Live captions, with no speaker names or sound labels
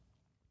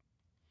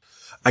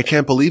I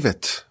can't believe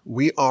it.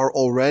 We are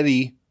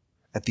already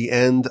at the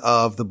end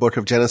of the book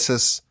of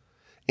Genesis.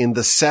 In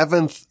the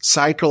 7th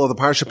cycle of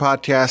the Parsha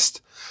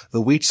podcast,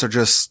 the weeks are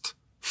just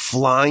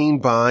flying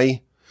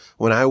by.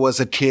 When I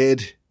was a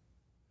kid,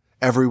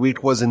 every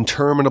week was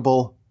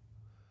interminable.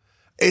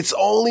 It's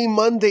only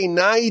Monday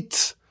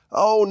night.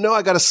 Oh no,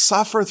 I gotta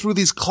suffer through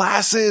these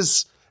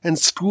classes and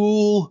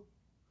school.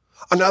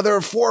 Another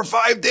 4 or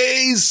 5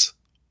 days.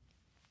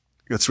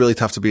 It's really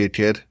tough to be a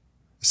kid,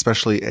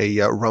 especially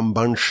a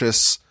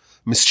rambunctious,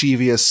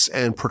 mischievous,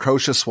 and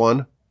precocious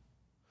one.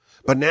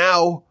 But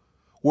now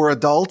we're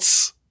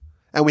adults,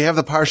 and we have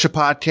the Parsha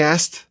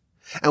podcast,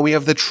 and we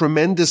have the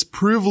tremendous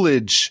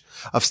privilege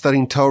of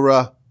studying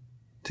Torah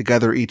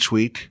together each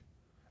week.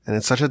 And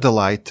it's such a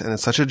delight, and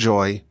it's such a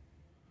joy,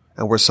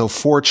 and we're so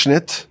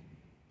fortunate.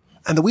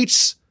 And the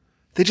weeks,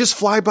 they just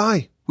fly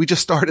by. We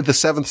just started the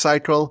 7th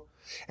cycle,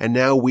 and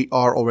now we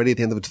are already at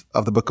the end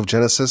of the book of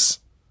Genesis.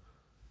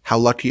 How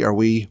lucky are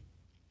we?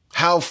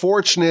 How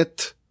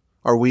fortunate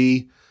are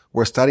we?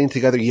 We're studying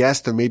together.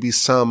 Yes, there may be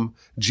some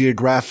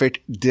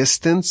geographic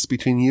distance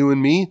between you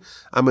and me.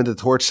 I'm in the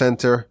Torch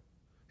Center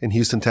in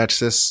Houston,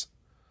 Texas.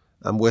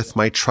 I'm with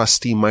my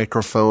trusty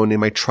microphone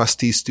in my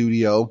trusty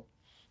studio.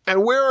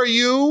 And where are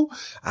you?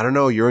 I don't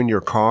know. You're in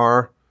your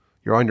car.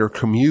 You're on your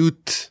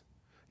commute.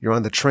 You're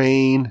on the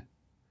train.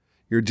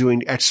 You're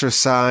doing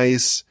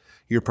exercise.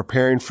 You're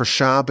preparing for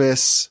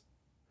Shabbos.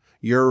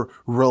 You're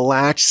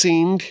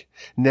relaxing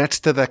next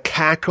to the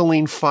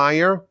cackling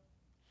fire.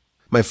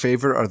 My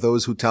favorite are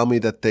those who tell me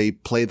that they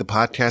play the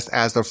podcast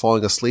as they're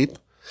falling asleep.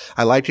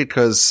 I like it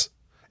because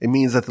it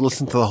means that they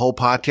listen to the whole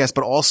podcast,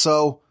 but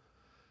also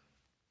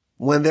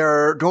when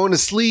they're going to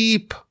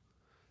sleep,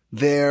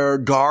 their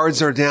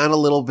guards are down a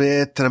little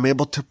bit and I'm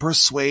able to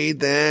persuade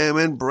them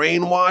and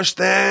brainwash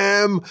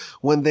them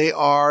when they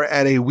are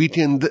at a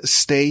weakened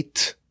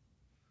state.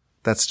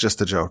 That's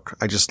just a joke.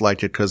 I just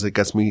like it because it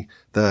gets me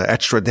the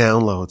extra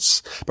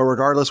downloads. But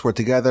regardless, we're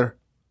together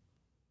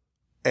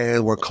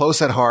and we're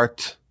close at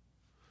heart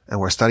and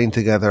we're studying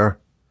together.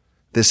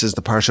 This is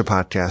the Parsha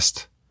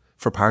podcast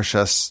for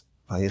Parshas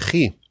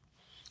Vayechi.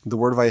 The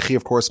word Vayechi,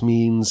 of course,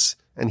 means,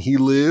 and he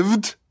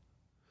lived.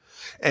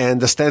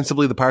 And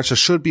ostensibly, the Parsha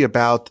should be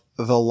about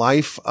the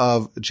life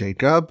of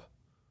Jacob.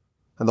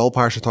 And the whole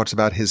Parsha talks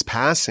about his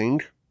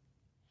passing.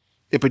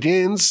 It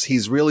begins,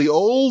 he's really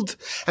old,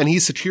 and he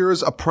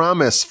secures a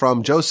promise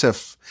from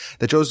Joseph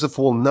that Joseph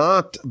will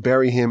not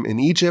bury him in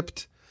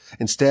Egypt.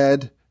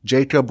 Instead,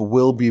 Jacob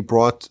will be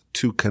brought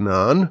to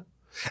Canaan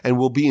and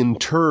will be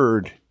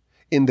interred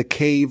in the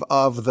cave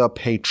of the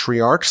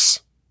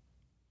patriarchs.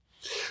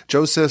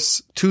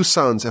 Joseph's 2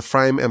 sons,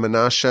 Ephraim and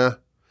Manasseh,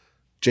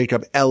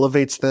 Jacob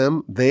elevates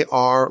them. They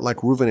are like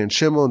Reuven and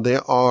Shimon. They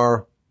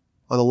are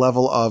on the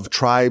level of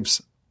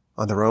tribes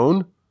on their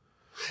own.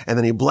 And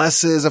then he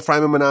blesses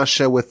Ephraim and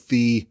Manasseh with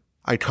the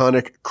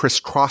iconic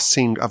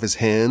crisscrossing of his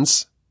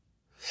hands.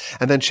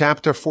 And then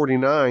chapter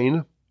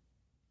 49,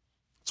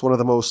 it's one of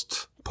the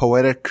most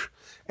poetic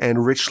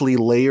and richly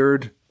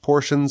layered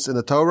portions in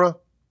the Torah.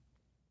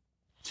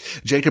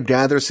 Jacob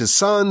gathers his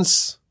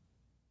sons,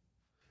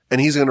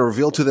 and he's going to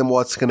reveal to them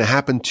what's going to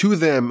happen to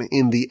them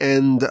in the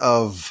end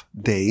of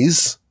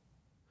days.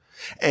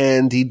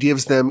 And he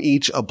gives them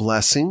each a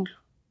blessing,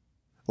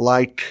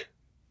 like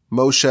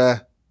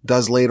Moshe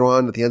does later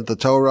on at the end of the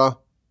Torah.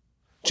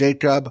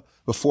 Jacob,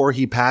 before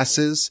he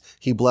passes,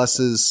 he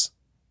blesses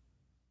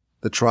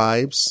the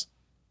tribes,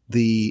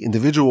 the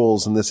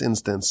individuals in this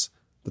instance,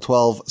 the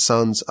 12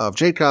 sons of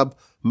Jacob.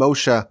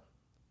 Moshe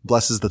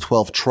blesses the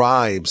 12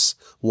 tribes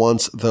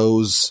once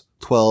those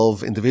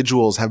 12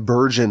 individuals have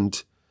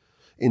burgeoned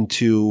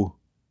into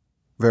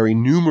very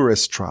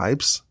numerous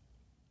tribes.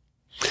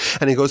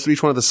 And he goes through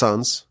each one of the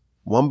sons,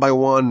 one by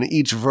one.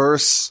 Each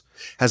verse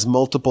has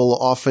multiple,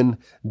 often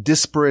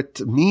disparate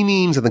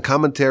meanings, and the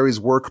commentaries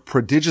work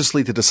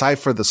prodigiously to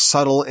decipher the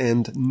subtle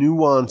and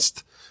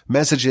nuanced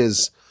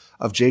messages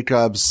of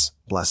Jacob's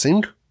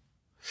blessing.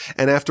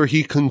 And after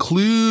he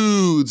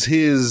concludes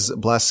his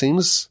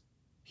blessings,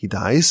 he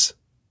dies,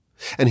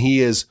 and he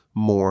is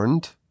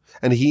mourned,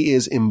 and he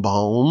is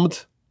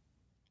embalmed.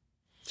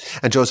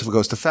 And Joseph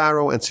goes to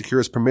Pharaoh and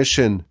secures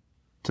permission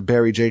to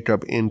bury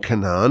Jacob in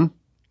Canaan.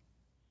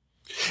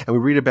 And we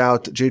read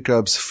about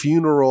Jacob's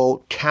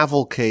funeral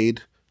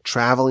cavalcade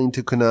traveling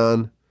to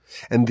Canaan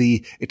and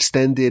the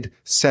extended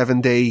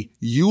 7-day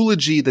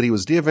eulogy that he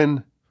was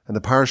given. And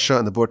the Parsha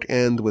and the book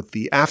end with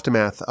the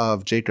aftermath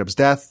of Jacob's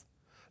death.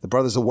 The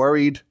brothers are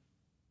worried.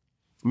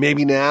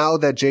 Maybe now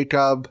that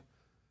Jacob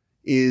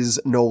is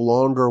no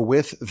longer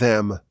with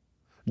them,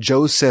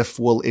 Joseph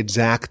will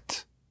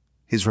exact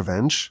his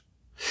revenge.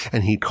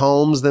 And he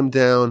calms them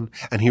down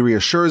and he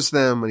reassures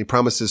them and he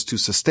promises to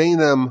sustain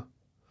them.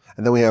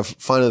 And then we have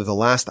finally the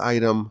last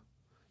item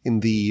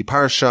in the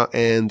Parsha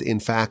and in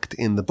fact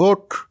in the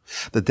book,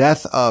 the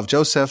death of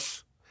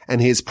Joseph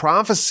and his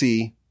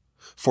prophecy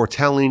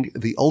foretelling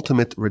the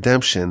ultimate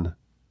redemption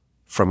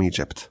from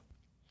Egypt.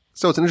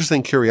 So it's an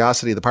interesting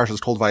curiosity. The parsha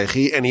is called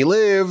Vayechi, and he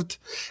lived,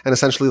 and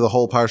essentially the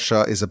whole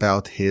parsha is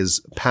about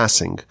his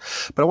passing.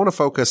 But I want to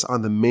focus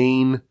on the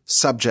main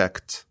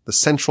subject, the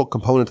central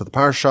component of the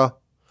parsha,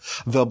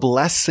 the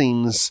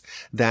blessings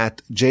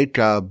that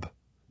Jacob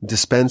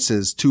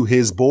dispenses to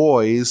his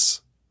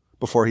boys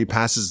before he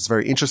passes. It's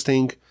very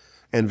interesting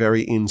and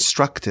very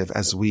instructive,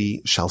 as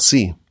we shall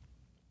see.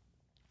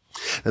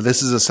 Now,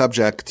 this is a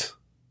subject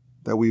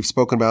that we've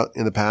spoken about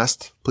in the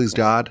past. Please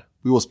God,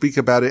 we will speak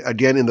about it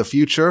again in the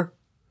future.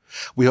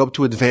 We hope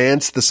to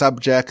advance the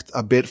subject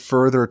a bit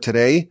further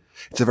today.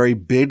 It's a very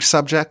big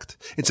subject.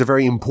 It's a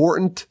very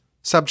important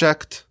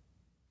subject.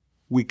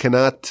 We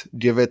cannot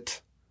give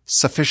it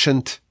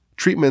sufficient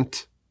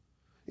treatment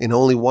in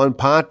only one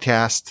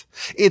podcast.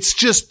 It's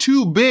just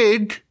too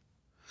big,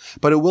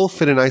 but it will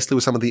fit in nicely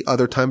with some of the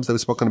other times that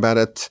we've spoken about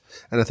it.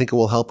 And I think it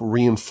will help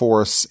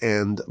reinforce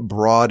and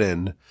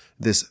broaden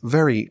this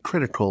very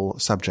critical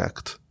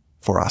subject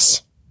for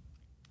us.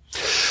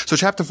 So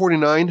chapter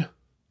 49,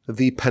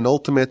 the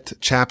penultimate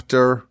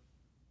chapter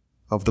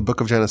of the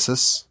book of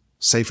Genesis,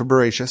 Sefer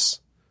Bereshis,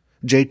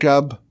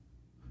 Jacob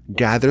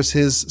gathers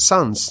his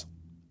sons.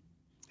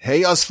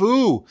 Hey,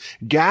 Asfu,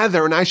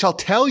 gather, and I shall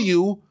tell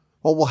you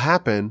what will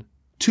happen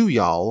to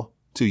y'all,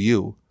 to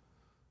you,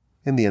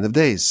 in the end of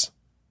days.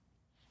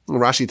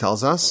 Rashi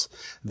tells us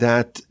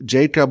that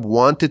Jacob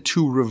wanted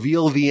to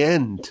reveal the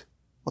end.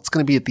 What's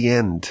going to be at the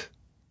end?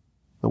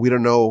 Now, we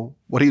don't know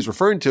what he's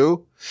referring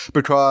to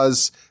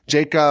because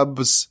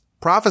Jacob's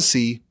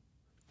prophecy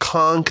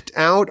conked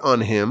out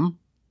on him.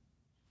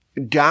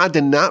 God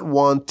did not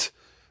want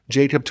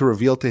Jacob to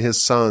reveal to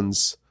his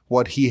sons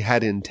what he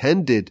had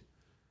intended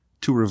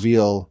to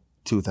reveal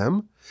to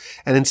them.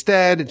 And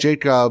instead,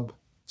 Jacob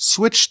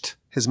switched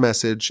his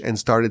message and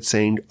started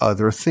saying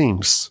other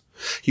things.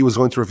 He was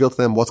going to reveal to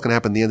them what's going to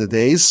happen at the end of the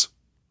days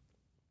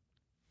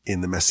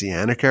in the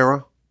Messianic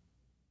era.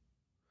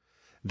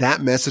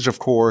 That message, of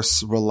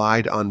course,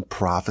 relied on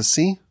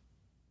prophecy.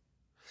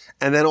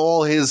 And then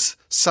all his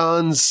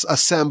sons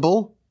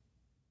assemble.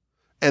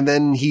 And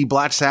then he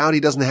blacks out. He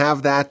doesn't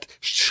have that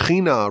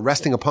Shekhinah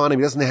resting upon him.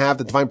 He doesn't have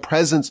the divine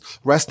presence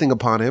resting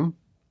upon him.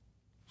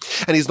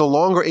 And he's no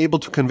longer able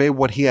to convey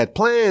what he had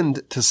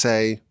planned to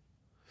say.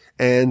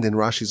 And in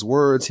Rashi's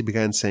words, he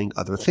began saying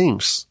other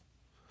things.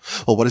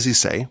 Well, what does he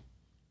say?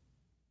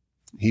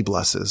 He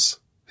blesses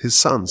his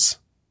sons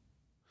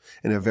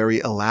in a very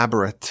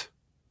elaborate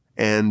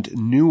and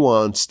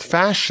nuanced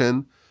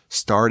fashion,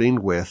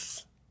 starting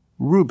with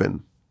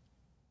Reuben.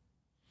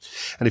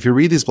 And if you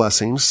read these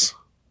blessings,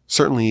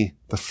 certainly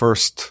the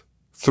first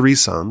 3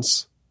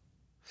 sons,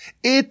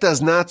 it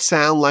does not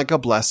sound like a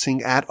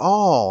blessing at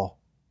all.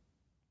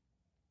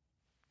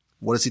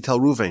 What does he tell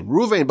Reuven?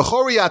 Reuven,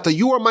 Bechoriyata,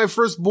 you are my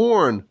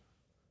firstborn.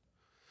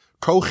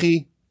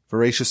 Kochi,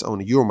 Voracious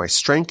Oni, you are my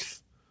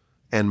strength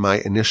and my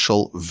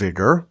initial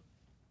vigor.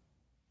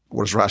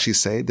 What does Rashi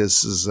say?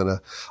 This is an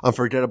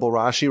unforgettable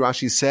Rashi.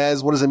 Rashi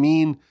says, what does it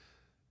mean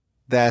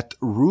that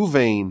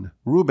Reuben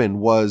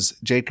was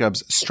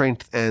Jacob's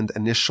strength and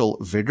initial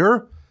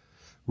vigor?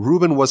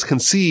 Reuben was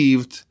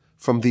conceived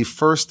from the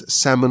first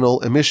seminal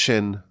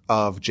emission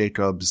of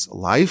Jacob's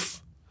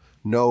life.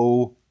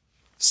 No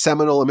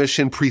seminal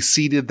emission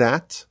preceded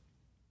that.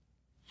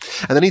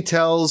 And then he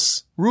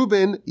tells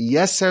Reuben,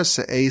 Yeser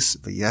se'es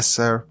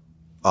v'yeser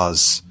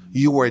az.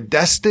 You were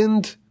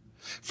destined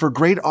for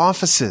great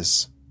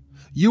offices.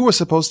 You were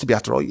supposed to be,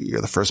 after all,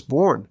 you're the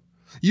firstborn.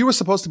 You were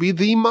supposed to be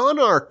the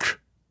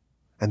monarch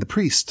and the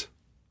priest.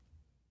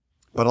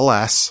 But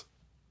alas,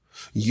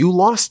 you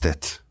lost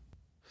it.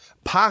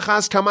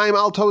 Pachas kamaim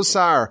al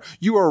tosar.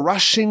 You are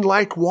rushing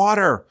like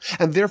water,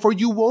 and therefore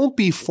you won't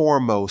be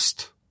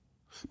foremost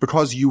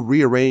because you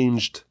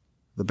rearranged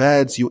the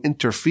beds, you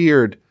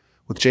interfered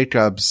with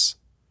Jacob's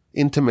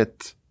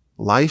intimate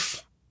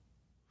life.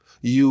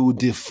 You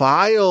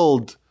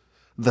defiled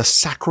the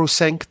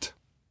sacrosanct,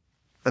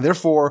 and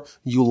therefore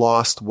you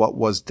lost what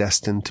was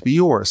destined to be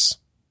yours.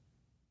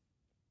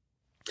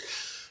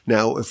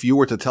 Now, if you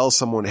were to tell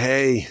someone,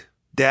 hey,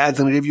 Dad's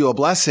going to give you a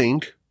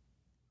blessing.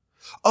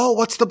 Oh,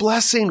 what's the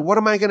blessing? What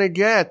am I going to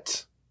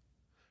get?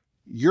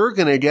 You're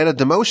going to get a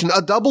demotion,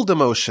 a double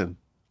demotion.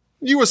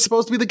 You were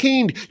supposed to be the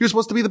king. You're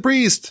supposed to be the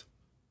priest.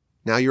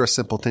 Now you're a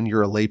simpleton.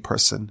 You're a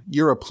layperson.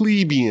 You're a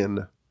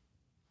plebeian.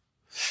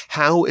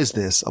 How is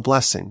this a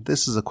blessing?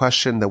 This is a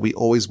question that we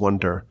always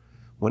wonder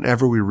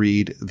whenever we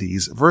read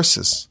these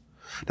verses.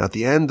 Now, at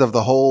the end of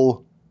the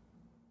whole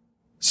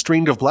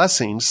string of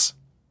blessings,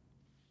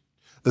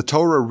 the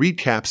Torah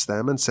recaps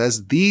them and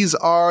says, these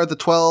are the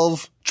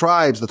 12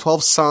 tribes, the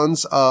 12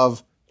 sons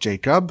of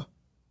Jacob.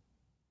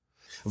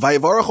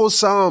 Vayivarach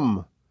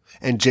osam,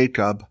 and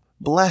Jacob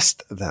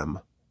blessed them.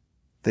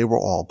 They were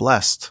all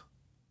blessed.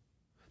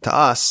 To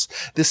us,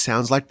 this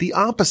sounds like the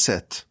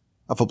opposite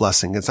of a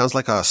blessing. It sounds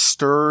like a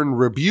stern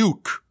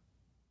rebuke.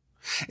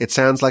 It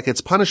sounds like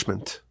it's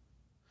punishment.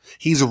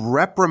 He's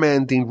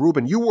reprimanding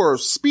Reuben. You were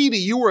speedy.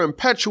 You were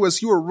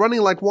impetuous. You were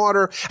running like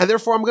water. And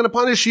therefore I'm going to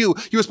punish you.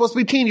 You were supposed to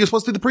be king. You were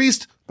supposed to be the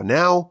priest. But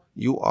now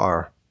you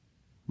are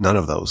none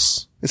of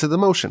those. It's a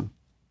demotion.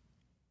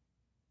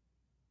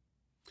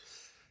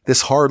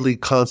 this hardly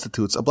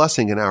constitutes a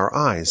blessing in our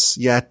eyes.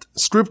 Yet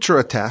Scripture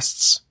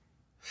attests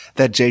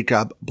that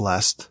Jacob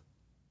blessed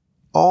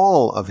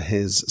all of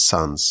his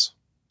sons.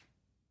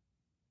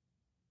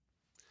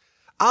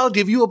 I'll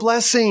give you a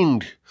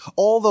blessing.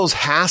 All those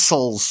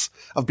hassles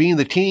of being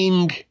the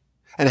king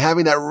and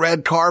having that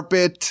red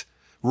carpet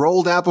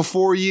rolled out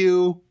before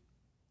you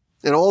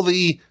and all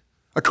the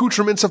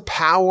accoutrements of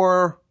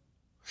power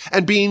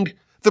and being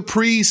the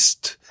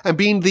priest and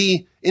being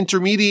the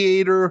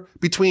intermediator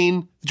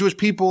between the Jewish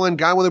people and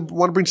God when they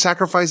want to bring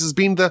sacrifices,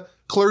 being the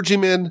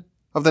clergyman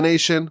of the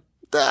nation.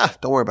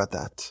 Don't worry about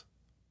that.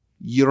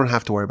 You don't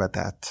have to worry about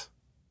that.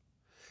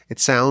 It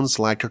sounds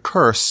like a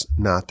curse,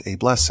 not a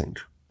blessing.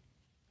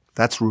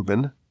 That's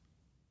Reuben.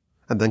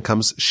 And then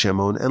comes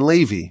Shimon and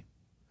Levi.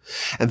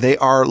 And they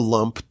are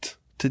lumped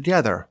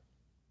together.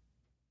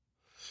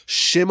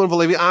 Shimon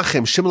v'Levi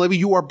achim. Shimon and Levi,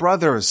 you are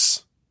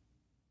brothers.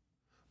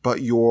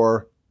 But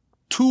your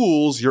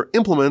tools, your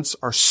implements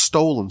are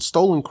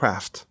stolen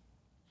craft.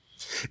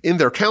 In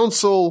their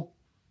council,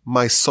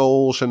 my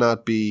soul shall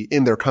not be.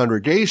 In their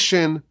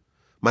congregation,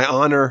 my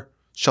honor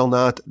shall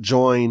not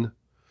join.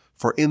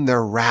 For in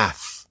their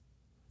wrath,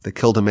 they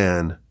killed a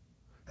man,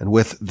 and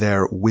with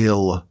their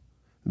will,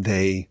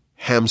 they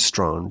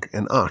hamstrung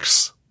an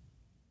ox.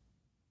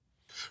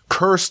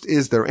 Cursed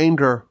is their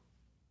anger.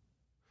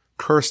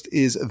 Cursed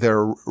is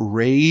their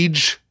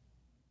rage.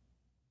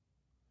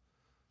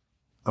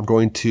 I'm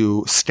going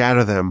to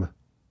scatter them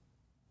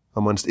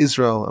amongst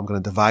Israel. I'm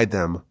going to divide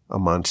them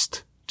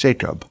amongst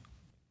Jacob.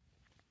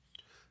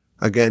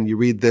 Again, you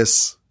read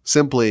this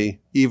simply,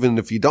 even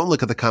if you don't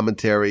look at the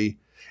commentary,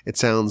 it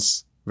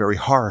sounds very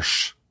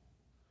harsh.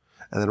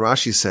 And then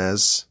Rashi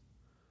says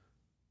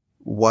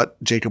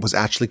what Jacob was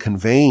actually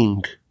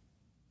conveying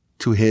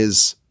to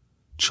his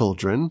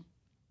children.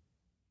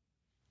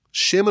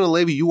 Shimon and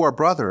Levi, you are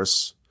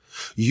brothers.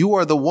 You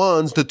are the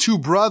ones, the two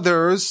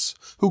brothers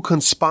who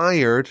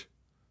conspired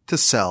to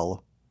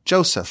sell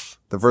Joseph.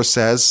 The verse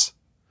says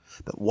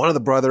that one of the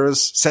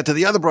brothers said to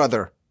the other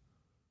brother,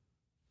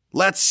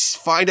 let's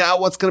find out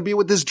what's going to be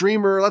with this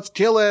dreamer. Let's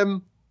kill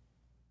him.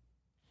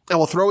 And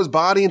we'll throw his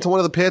body into one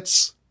of the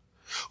pits.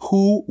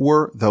 Who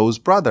were those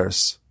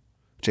brothers?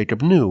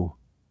 Jacob knew.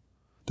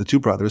 The two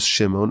brothers,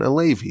 Shimon and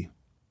Levi.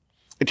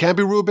 It can't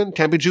be Reuben,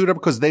 can't be Judah,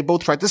 because they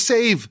both tried to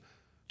save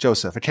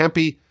Joseph. It can't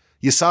be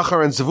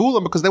Yisachar and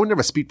Zevulun, because they would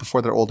never speak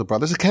before their older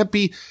brothers. It can't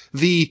be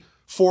the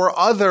four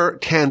other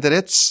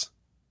candidates,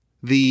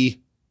 the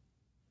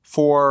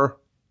four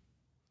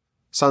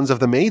sons of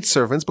the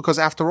maidservants, because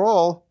after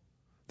all,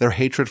 their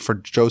hatred for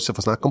Joseph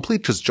was not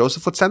complete, because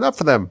Joseph would stand up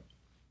for them.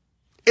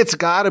 It's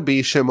gotta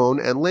be Shimon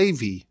and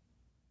Levi.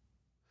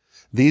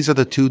 These are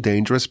the two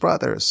dangerous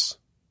brothers.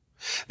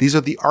 These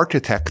are the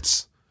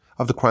architects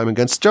of the crime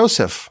against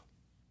Joseph.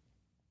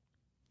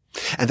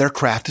 And their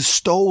craft is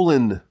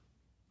stolen.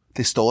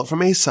 They stole it from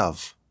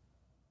Esav.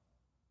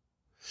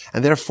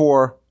 And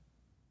therefore,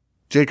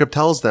 Jacob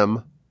tells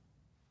them,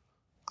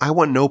 I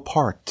want no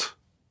part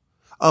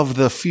of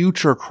the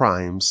future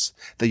crimes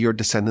that your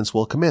descendants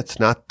will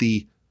commit. Not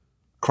the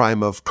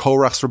crime of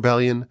Korach's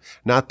rebellion,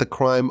 not the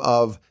crime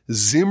of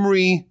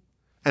Zimri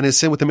and his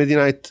sin with the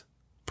Midianite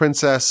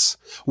princess.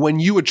 When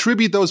you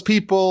attribute those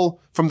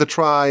people from the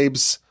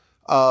tribes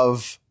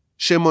of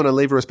Shimon and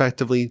Levi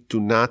respectively,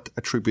 do not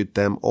attribute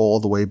them all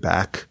the way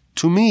back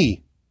to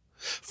me.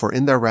 For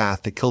in their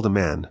wrath, they killed a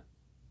man.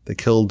 They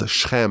killed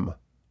Shechem.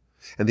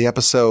 In the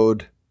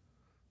episode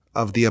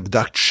of the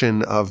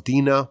abduction of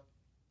Dinah,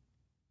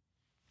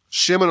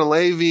 Shimon and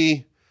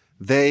Levi,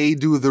 they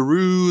do the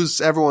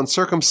ruse, everyone's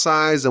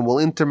circumcised and will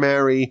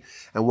intermarry.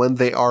 And when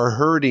they are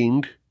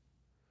hurting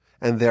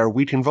and they're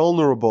weak and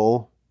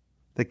vulnerable,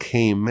 they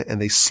came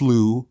and they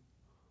slew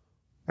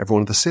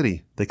everyone in the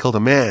city. They killed a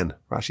man.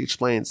 Rashi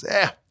explains,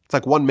 it's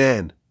like one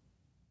man.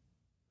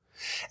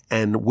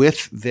 And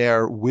with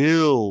their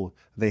will,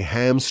 they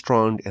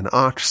hamstrung an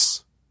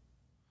ox.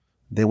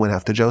 They went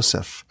after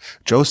Joseph.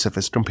 Joseph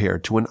is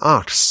compared to an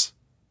ox.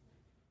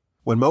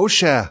 When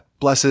Moshe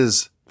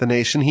blesses the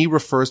nation, he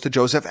refers to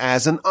Joseph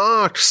as an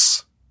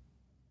ox.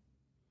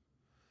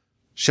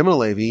 Shimon and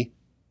Levi,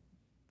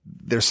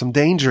 there's some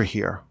danger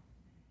here.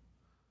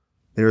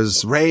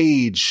 There's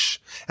rage,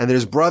 and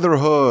there's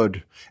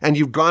brotherhood, and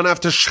you've gone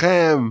after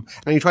Shechem,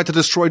 and you tried to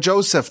destroy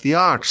Joseph, the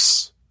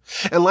ox.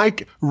 And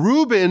like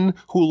Reuben,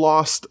 who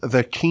lost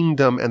the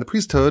kingdom and the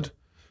priesthood,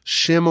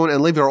 Shimon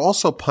and Levi are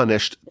also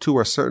punished to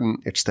a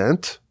certain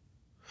extent.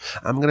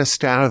 I'm going to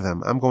scatter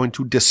them. I'm going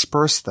to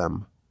disperse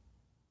them.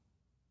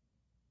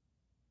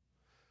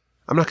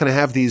 I'm not going to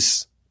have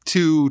these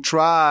two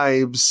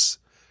tribes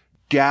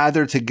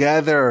gather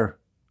together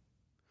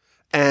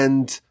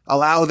and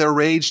allow their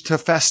rage to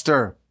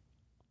fester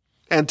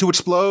and to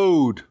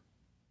explode.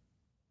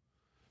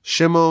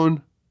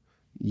 Shimon,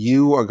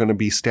 you are going to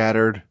be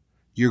scattered.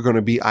 You're going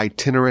to be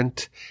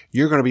itinerant.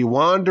 You're going to be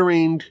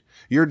wandering.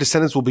 Your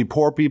descendants will be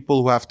poor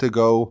people who have to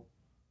go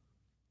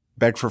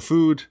beg for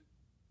food.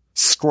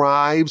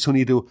 Scribes who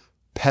need to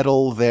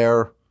peddle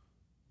their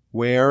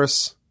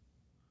wares.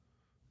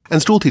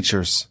 And school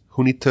teachers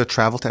who need to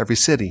travel to every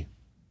city.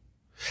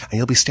 and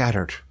you'll be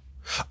scattered.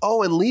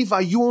 Oh, and Levi,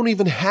 you won't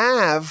even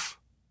have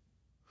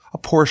a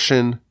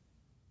portion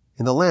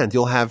in the land.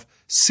 You'll have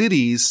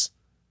cities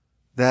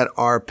that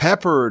are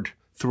peppered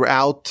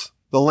throughout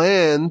the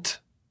land,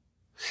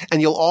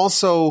 and you'll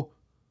also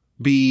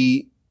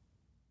be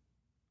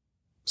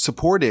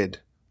supported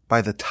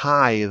by the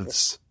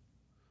tithes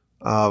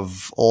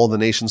of all the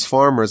nation's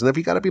farmers. And if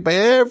you got to be by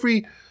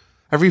every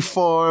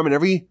farm and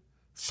every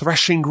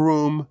threshing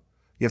room,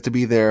 you have to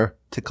be there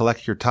to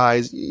collect your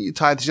tithes. You're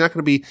not going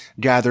to be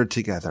gathered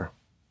together.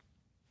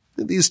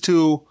 These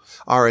two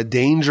are a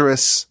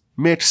dangerous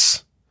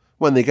mix.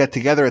 When they get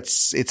together,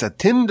 it's a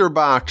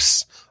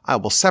tinderbox. I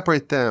will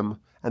separate them,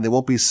 and they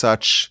won't be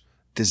such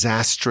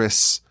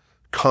disastrous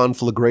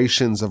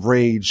conflagrations of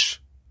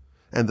rage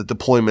and the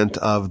deployment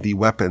of the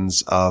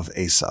weapons of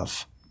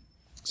Esav.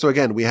 So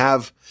again, we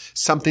have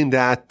something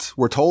that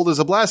we're told is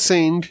a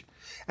blessing,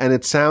 and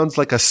it sounds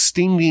like a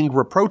stinging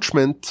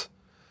reproachment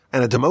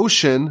and a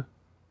demotion,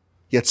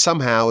 yet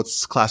somehow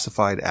it's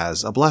classified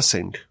as a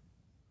blessing.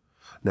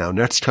 Now,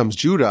 next comes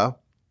Judah,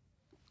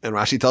 and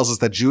Rashi tells us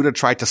that Judah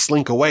tried to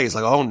slink away. He's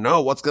like, oh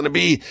no, what's going to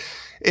be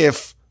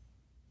if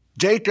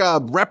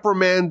Jacob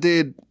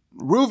reprimanded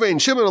Reuven,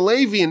 Shimon, and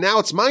Levi, and now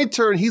it's my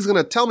turn. He's going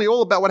to tell me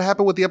all about what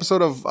happened with the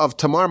episode of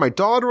Tamar, my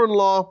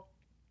daughter-in-law.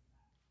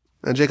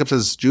 And Jacob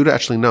says, Judah,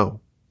 actually,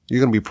 no.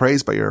 You're going to be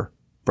praised by your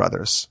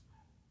brothers.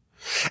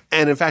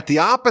 And in fact, the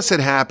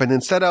opposite happened.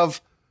 Instead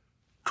of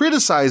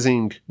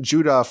criticizing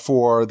Judah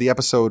for the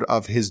episode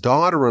of his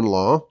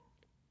daughter-in-law,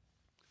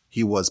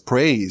 he was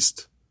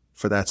praised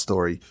for that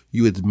story.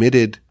 You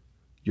admitted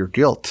your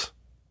guilt.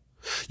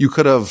 You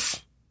could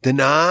have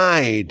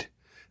denied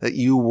that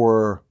you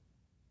were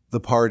the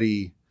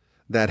party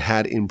that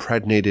had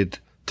impregnated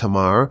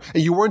Tamar,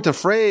 and you weren't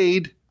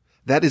afraid.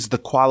 That is the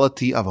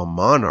quality of a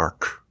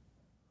monarch,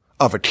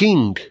 of a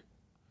king.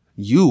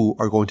 You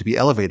are going to be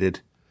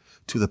elevated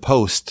to the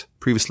post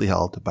previously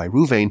held by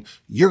Reuven.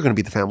 You're going to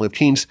be the family of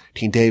kings,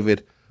 King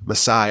David,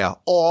 Messiah,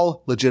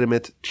 all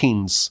legitimate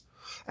kings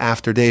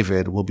after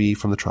David will be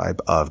from the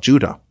tribe of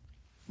Judah.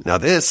 Now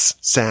this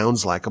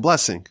sounds like a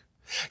blessing,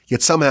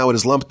 yet somehow it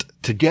is lumped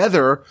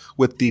together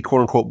with the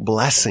quote-unquote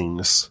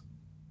blessings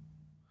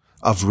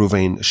of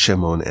Reuven,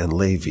 Shimon, and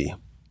Levi.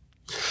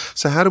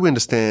 So how do we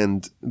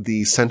understand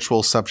the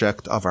central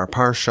subject of our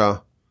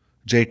parsha,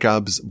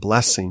 Jacob's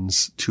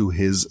blessings to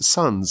his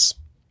sons?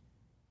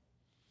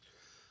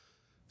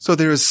 So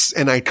there's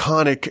an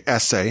iconic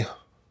essay.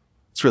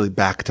 It's really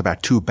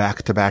two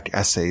back-to-back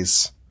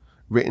essays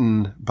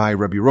written by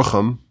Rabbi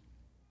Yerucham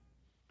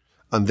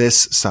on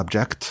this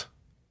subject.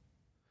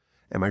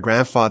 And my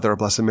grandfather, of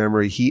blessed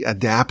memory, he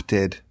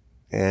adapted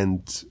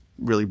and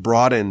really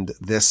broadened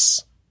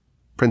this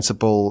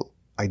principal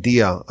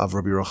idea of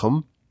Rabbi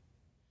Yerucham.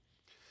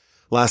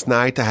 Last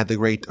night, I had the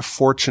great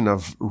fortune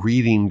of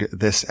reading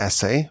this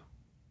essay.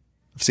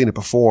 I've seen it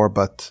before,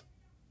 but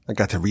I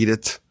got to read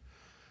it.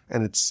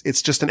 And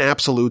it's just an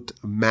absolute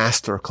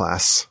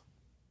masterclass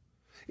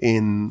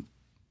in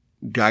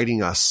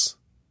guiding us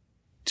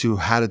to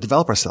how to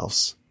develop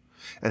ourselves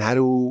and how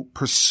to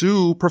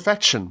pursue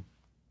perfection.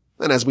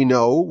 And as we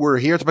know, we're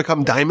here to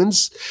become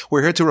diamonds.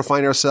 We're here to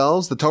refine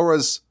ourselves. The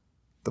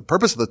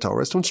purpose of the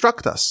Torah is to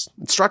instruct us.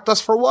 Instruct us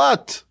for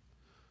what?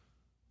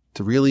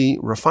 To really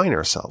refine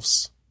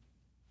ourselves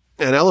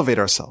and elevate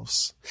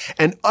ourselves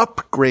and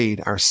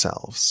upgrade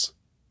ourselves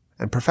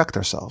and perfect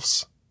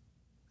ourselves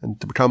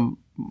and to become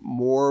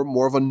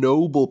more of a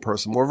noble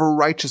person, more of a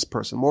righteous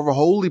person, more of a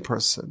holy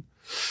person,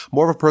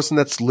 more of a person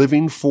that's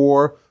living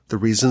for the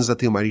reasons that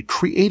the Almighty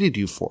created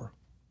you for.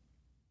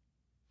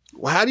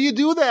 Well, how do you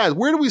do that?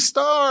 Where do we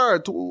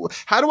start?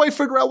 How do I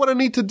figure out what I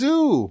need to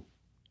do?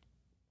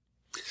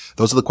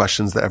 Those are the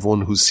questions that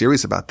everyone who's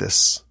serious about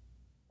this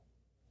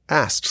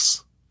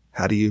asks.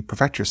 How do you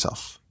perfect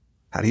yourself?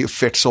 How do you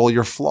fix all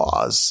your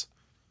flaws?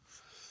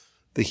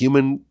 The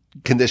human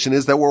condition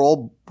is that we're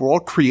all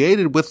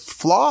created with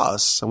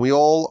flaws, and we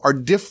all are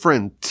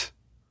different.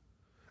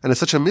 And it's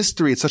such a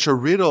mystery. It's such a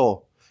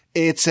riddle.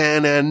 It's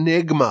an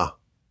enigma.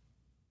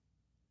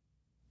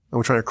 And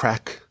we're trying to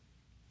crack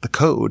the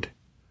code,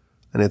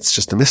 and it's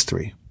just a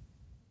mystery.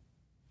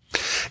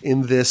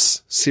 In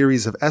this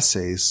series of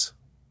essays,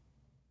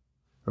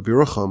 Rabbi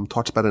Yerucham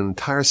talks about an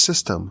entire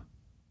system.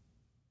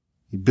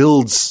 He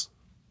builds,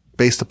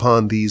 based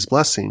upon these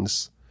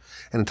blessings,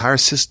 an entire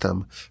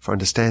system for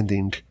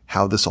understanding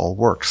how this all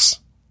works.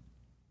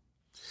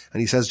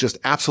 And he says just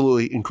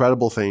absolutely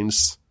incredible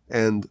things,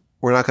 and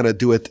we're not going to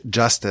do it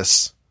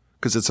justice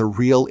because it's a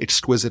real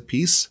exquisite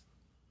piece.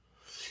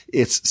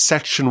 It's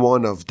section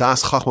 1 of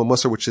Das Chachma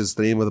Musar, which is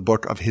the name of the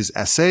book of his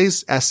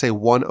essays, essay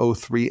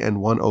 103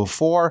 and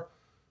 104.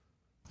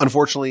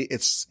 Unfortunately,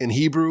 it's in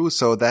Hebrew,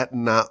 so that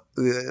not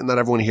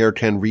everyone here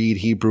can read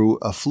Hebrew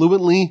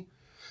fluently.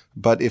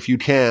 But if you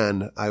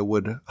can, I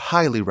would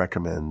highly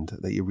recommend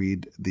that you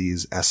read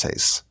these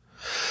essays.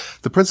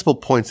 The principal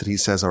points that he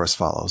says are as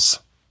follows.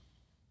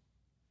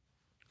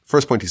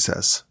 First point he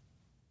says,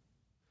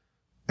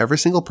 every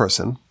single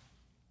person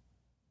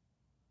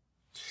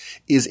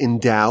is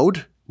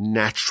endowed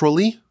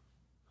naturally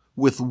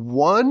with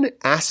one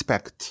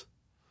aspect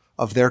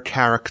of their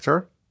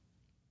character.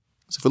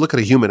 So if we look at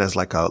a human as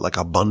like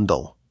a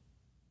bundle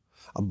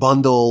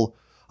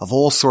of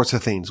all sorts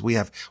of things. We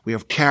have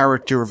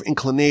character, we have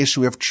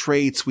inclination, we have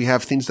traits, we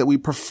have things that we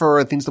prefer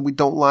and things that we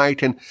don't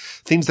like and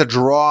things that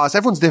draw us.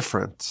 Everyone's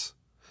different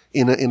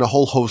in a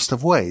whole host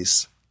of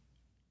ways.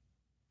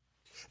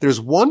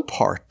 There's one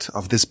part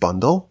of this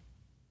bundle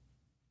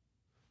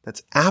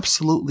that's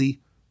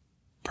absolutely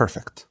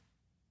perfect.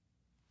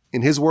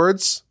 In his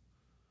words,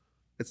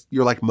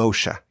 you're like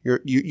Moshe.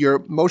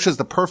 Moshe is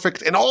the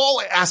perfect in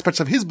all aspects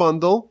of his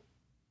bundle.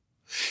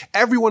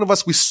 Every one of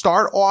us, we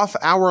start off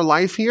our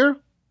life here,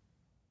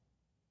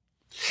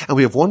 and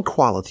we have one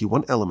quality,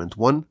 one element,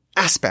 one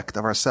aspect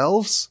of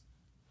ourselves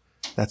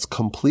that's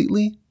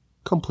completely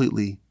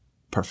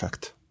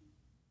perfect.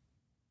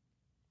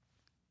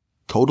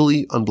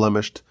 Totally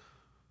unblemished,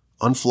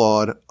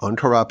 unflawed,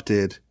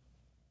 uncorrupted,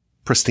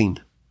 pristine.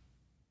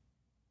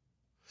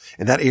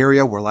 In that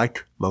area, we're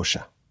like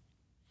Moshe.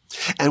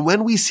 And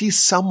when we see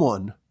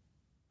someone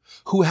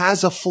who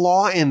has a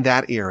flaw in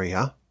that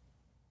area,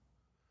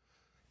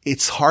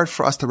 it's hard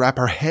for us to wrap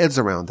our heads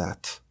around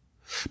that.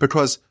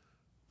 Because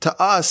to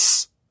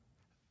us,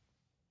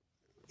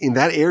 in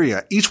that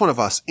area, each one of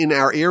us, in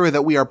our area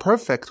that we are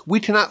perfect, we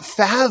cannot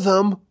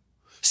fathom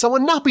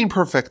someone not being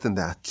perfect in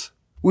that.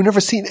 We've never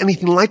seen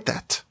anything like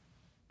that.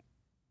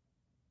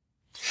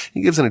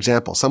 He gives an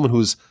example. Someone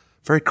who's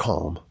very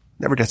calm,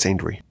 never gets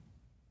angry.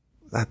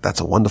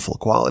 That's a wonderful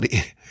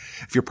quality.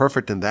 If you're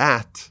perfect in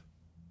that,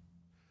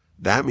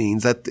 that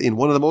means that in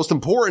one of the most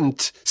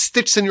important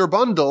sticks in your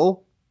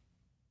bundle,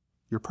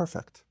 you're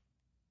perfect.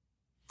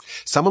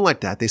 Someone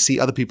like that, they see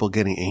other people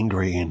getting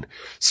angry and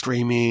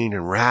screaming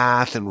and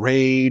wrath and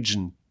rage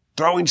and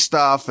throwing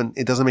stuff, and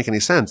it doesn't make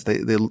any sense.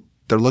 They're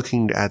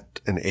looking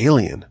at an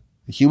alien.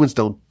 Humans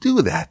don't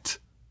do that.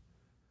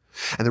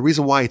 And the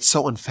reason why it's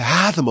so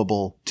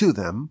unfathomable to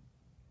them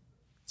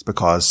is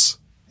because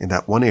in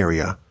that one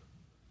area,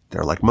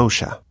 they're like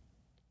Moshe.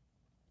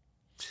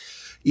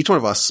 Each one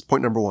of us,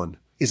 point number one,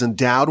 is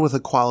endowed with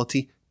a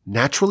quality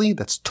naturally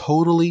that's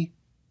totally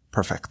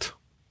perfect.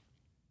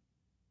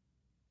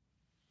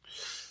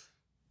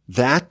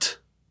 That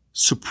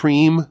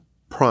supreme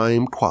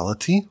prime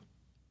quality,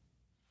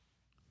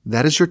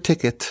 that is your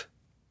ticket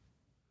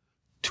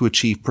to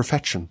achieve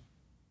perfection.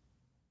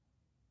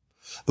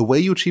 The way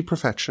you achieve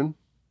perfection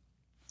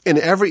in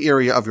every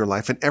area of your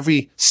life, in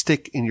every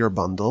stick in your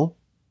bundle,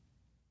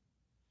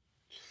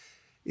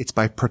 it's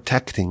by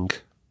protecting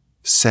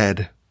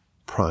said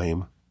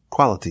prime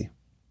quality.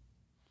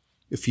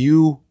 If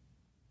you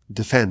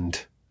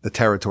defend the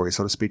territory,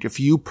 so to speak, if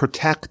you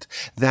protect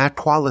that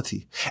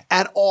quality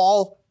at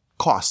all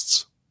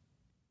costs,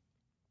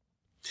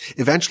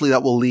 eventually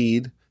that will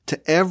lead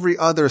to every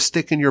other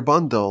stick in your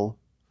bundle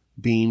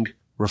being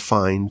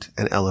refined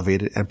and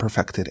elevated and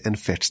perfected and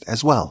fixed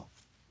as well.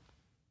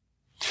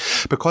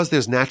 Because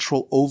there's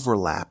natural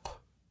overlap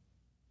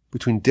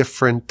between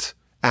different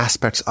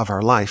aspects of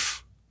our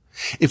life,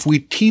 if we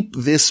keep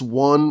this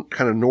one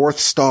kind of North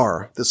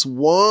Star, this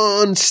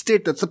one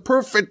stick that's the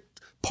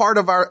perfect part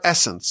of our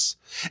essence,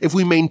 if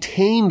we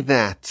maintain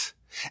that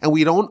and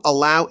we don't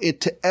allow it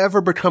to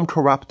ever become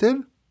corrupted,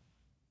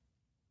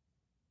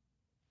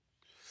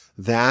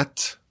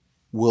 that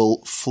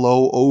will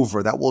flow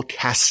over, that will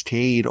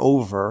cascade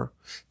over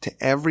to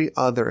every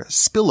other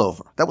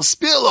spillover. That will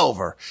spill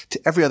over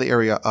to every other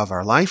area of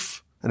our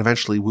life, and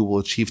eventually we will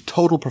achieve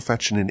total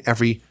perfection in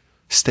every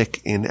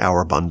stick in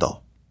our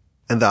bundle.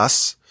 And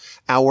thus,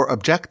 our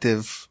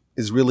objective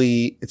is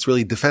really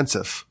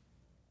defensive.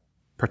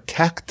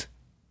 Protect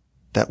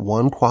that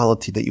one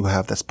quality that you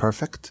have that's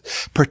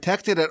perfect.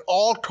 Protect it at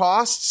all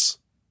costs.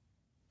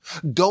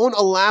 Don't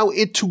allow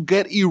it to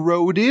get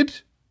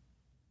eroded.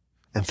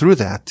 And through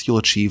that, you'll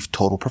achieve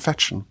total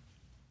perfection.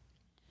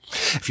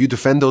 If you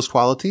defend those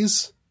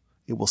qualities,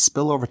 it will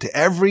spill over to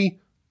every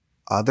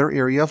other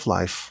area of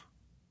life,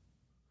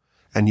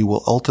 and you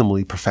will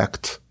ultimately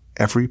perfect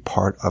every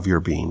part of your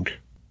being.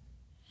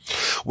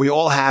 We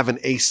all have an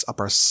ace up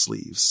our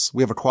sleeves.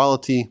 We have a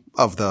quality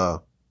of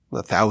the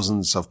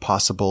thousands of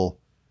possible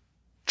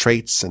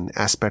traits and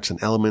aspects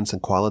and elements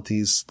and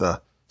qualities,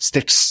 the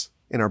sticks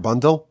in our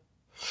bundle.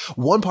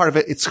 One part of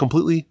it, it's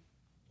completely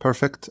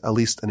perfect, at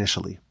least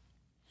initially.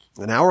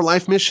 And our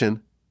life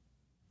mission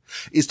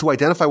is to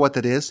identify what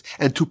that is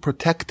and to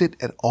protect it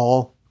at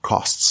all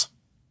costs.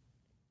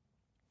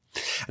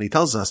 And he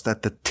tells us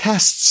that the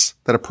tests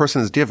that a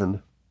person is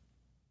given,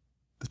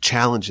 the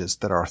challenges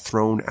that are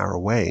thrown our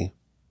way,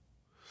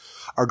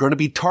 are going to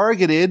be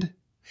targeted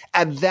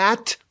at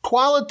that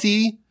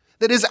quality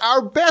that is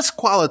our best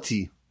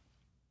quality.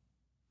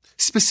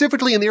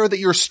 Specifically in the area that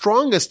you're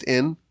strongest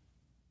in,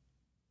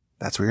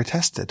 that's where you're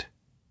tested.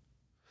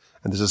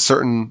 And there's a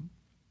certain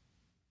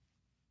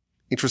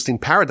interesting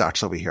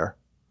paradox over here.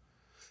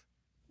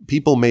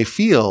 People may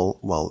feel,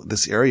 well,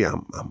 this area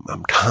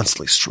I'm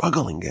constantly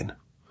struggling in.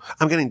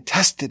 I'm getting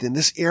tested in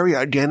this area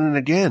again and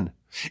again.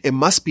 It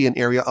must be an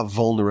area of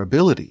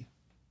vulnerability.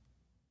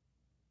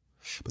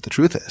 But the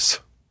truth is,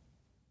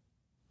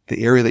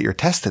 the area that you're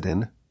tested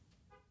in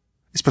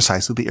is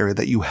precisely the area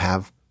that you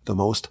have the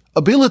most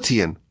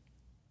ability in.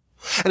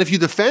 And if you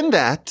defend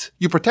that,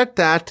 you protect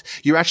that,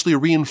 you're actually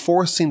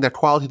reinforcing that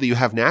quality that you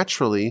have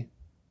naturally.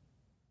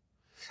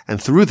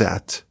 And through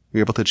that,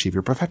 you're able to achieve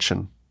your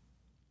perfection.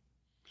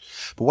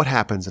 But what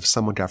happens if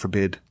someone, God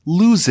forbid,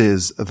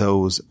 loses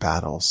those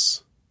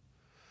battles?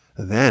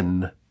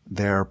 Then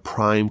their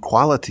prime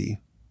quality,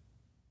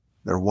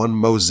 their one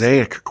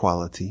mosaic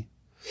quality,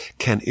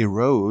 can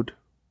erode.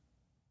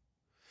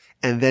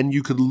 And then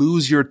you could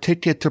lose your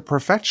ticket to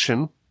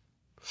perfection,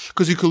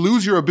 because you could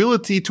lose your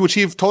ability to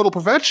achieve total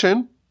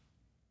perfection,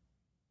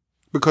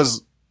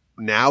 because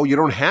now you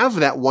don't have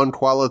that one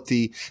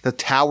quality that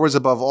towers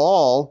above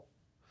all,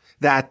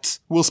 that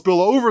will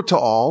spill over to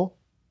all.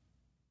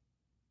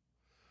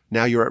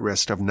 Now you're at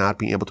risk of not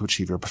being able to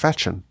achieve your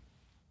perfection.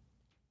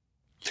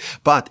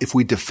 But if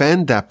we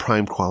defend that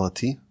prime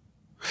quality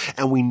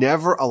and we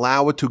never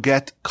allow it to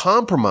get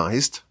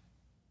compromised,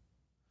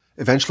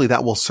 eventually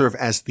that will serve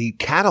as the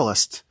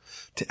catalyst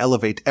to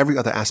elevate every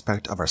other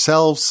aspect of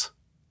ourselves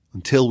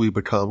until we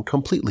become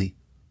completely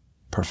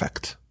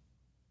perfect.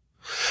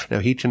 Now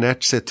he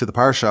connects it to the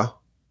Parsha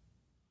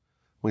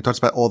when he talks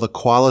about all the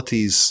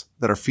qualities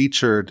that are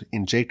featured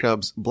in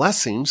Jacob's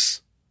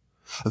blessings.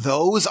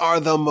 Those are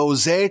the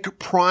mosaic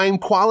prime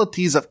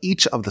qualities of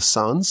each of the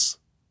sons.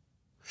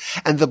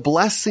 And the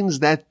blessings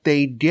that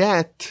they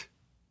get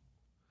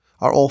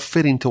are all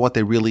fitting to what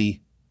they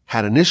really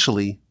had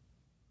initially.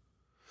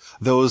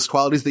 Those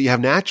qualities that you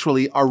have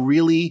naturally are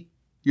really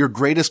your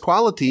greatest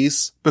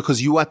qualities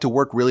because you had to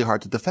work really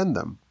hard to defend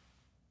them.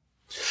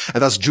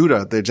 And thus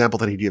Judah, the example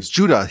that he gives,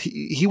 Judah,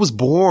 he was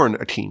born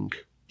a king.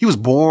 He was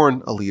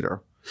born a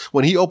leader.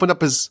 When he opened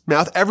up his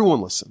mouth,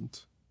 everyone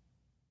listened.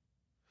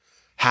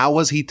 How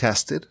was he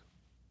tested?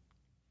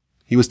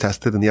 He was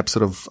tested in the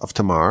episode of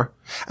Tamar,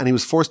 and he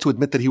was forced to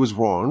admit that he was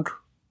wrong.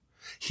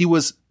 He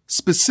was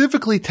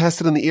specifically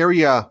tested in the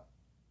area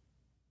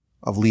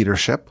of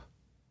leadership.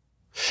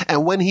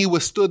 And when he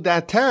withstood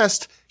that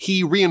test,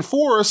 he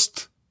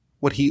reinforced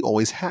what he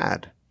always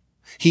had.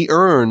 He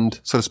earned,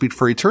 so to speak,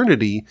 for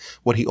eternity,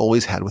 what he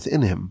always had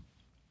within him.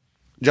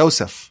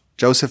 Joseph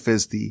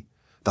is the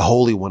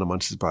holy one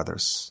amongst his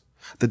brothers,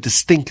 the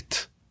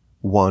distinct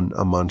one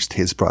amongst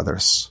his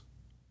brothers.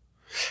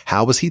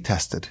 How was he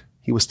tested?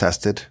 He was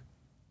tested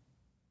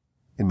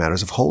in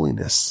matters of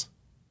holiness.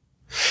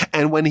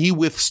 And when he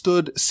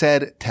withstood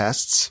said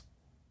tests,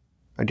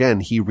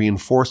 again, he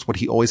reinforced what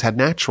he always had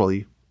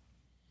naturally.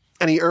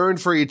 And he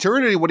earned for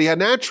eternity what he had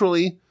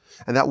naturally,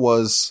 and that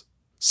was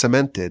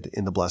cemented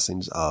in the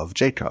blessings of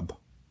Jacob.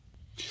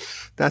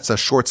 That's a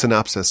short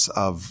synopsis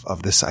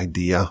of this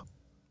idea,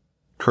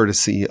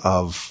 courtesy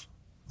of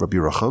Rabbi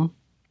Yerucham.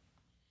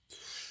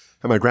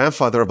 And my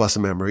grandfather of blessed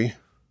memory,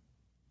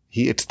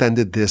 he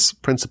extended this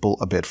principle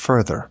a bit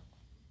further.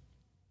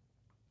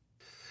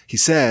 He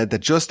said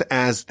that just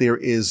as there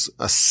is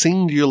a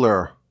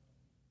singular,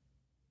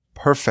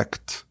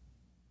 perfect,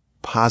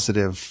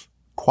 positive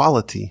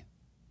quality,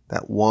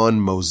 that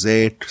one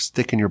mosaic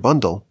stick in your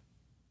bundle,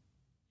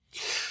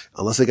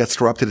 unless it gets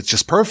corrupted, it's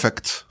just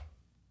perfect.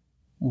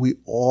 We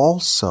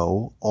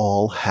also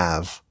all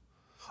have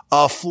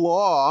a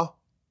flaw,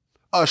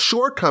 a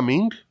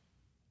shortcoming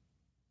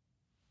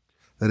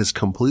that is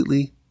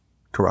completely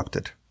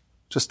corrupted.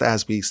 Just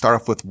as we start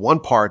off with one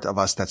part of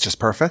us that's just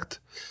perfect,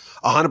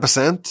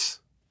 100%,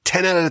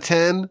 10 out of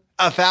 10,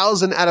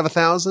 1,000 out of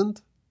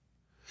 1,000.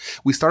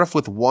 We start off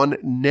with one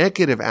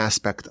negative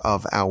aspect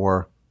of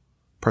our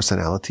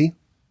personality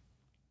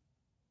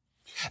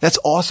that's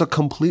also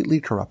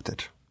completely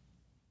corrupted.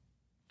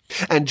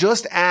 And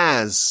just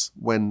as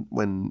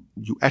when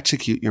you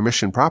execute your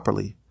mission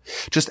properly,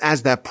 just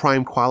as that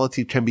prime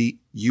quality can be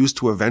used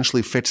to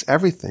eventually fix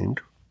everything,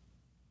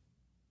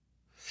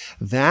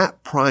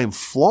 that prime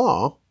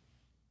flaw,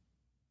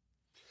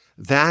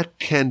 that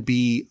can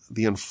be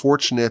the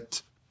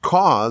unfortunate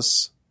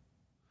cause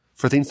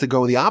for things to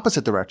go in the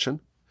opposite direction.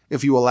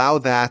 If you allow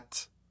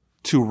that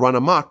to run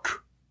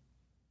amok,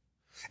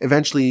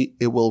 eventually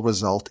it will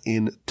result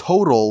in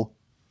total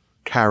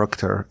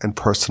character and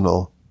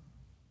personal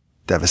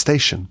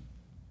devastation.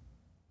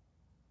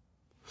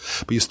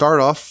 But you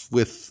start off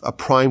with a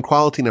prime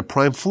quality and a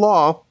prime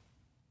flaw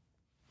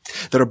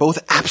that are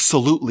both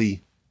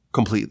absolutely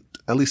complete,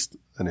 at least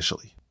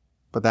initially.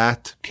 But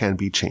that can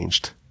be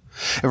changed.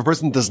 If a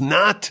person does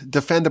not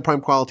defend the prime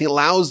quality,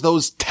 allows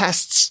those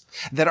tests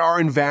that are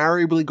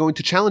invariably going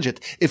to challenge it,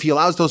 if he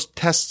allows those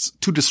tests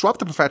to disrupt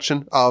the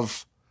perfection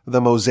of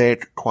the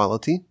mosaic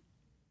quality,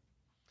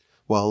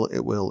 well,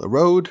 it will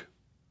erode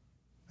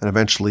and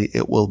eventually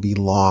it will be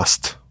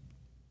lost.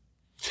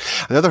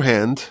 On the other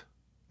hand,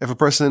 if a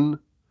person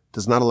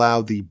does not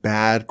allow the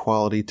bad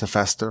quality to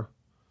fester,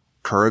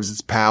 curbs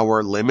its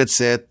power, limits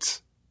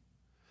it,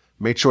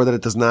 make sure that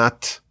it does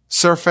not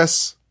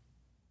surface,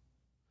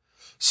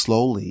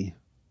 slowly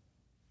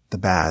the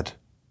bad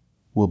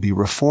will be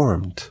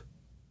reformed,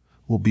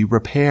 will be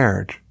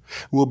repaired,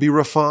 will be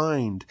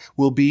refined,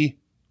 will be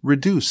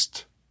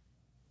reduced,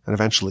 and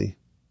eventually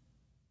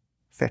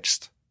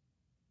fixed.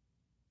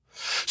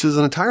 So there's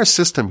an entire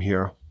system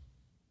here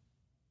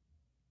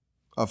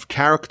of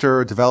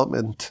character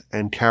development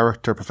and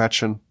character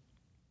perfection.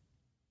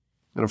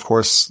 And of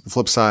course, the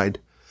flip side,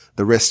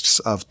 the risks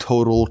of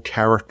total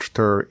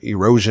character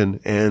erosion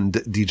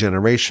and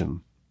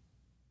degeneration.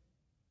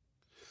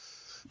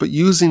 But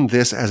using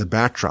this as a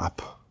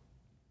backdrop,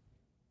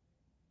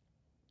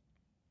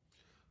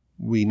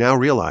 we now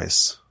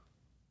realize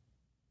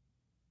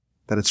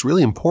that it's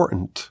really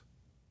important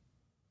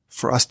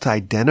for us to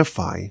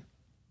identify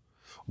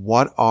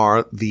what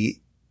are the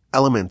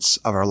elements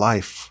of our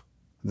life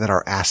that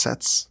are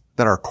assets,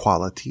 that are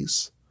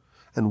qualities,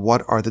 and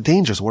what are the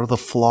dangers, what are the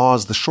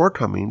flaws, the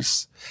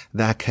shortcomings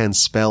that can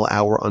spell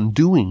our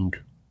undoing.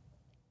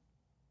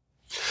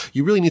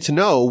 You really need to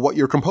know what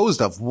you're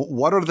composed of.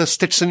 What are the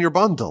sticks in your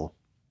bundle?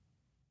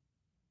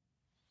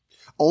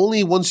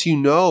 Only once you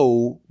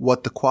know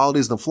what the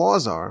qualities and the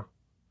flaws are,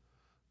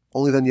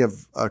 only then you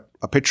have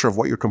a picture of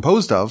what you're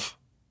composed of.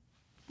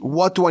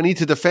 What do I need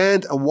to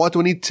defend and what do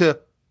I need to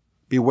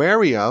be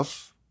wary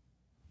of?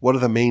 What are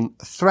the main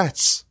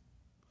threats?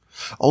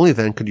 Only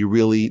then could you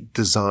really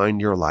design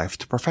your life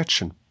to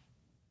perfection.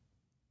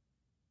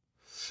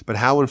 But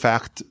how, in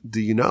fact, do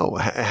you know?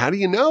 How do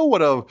you know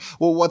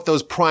what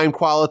those prime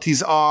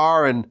qualities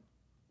are and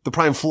the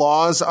prime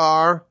flaws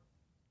are?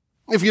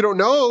 If you don't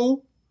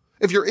know,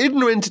 if you're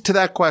ignorant to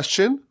that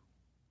question,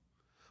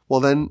 well,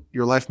 then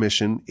your life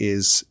mission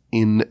is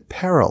in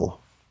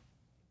peril.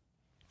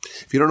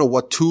 If you don't know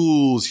what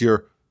tools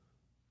you're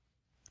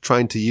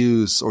trying to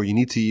use or you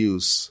need to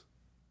use,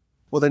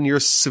 well, then you're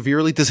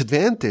severely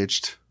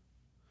disadvantaged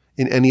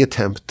in any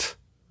attempt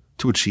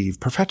to achieve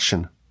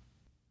perfection.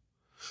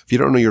 If you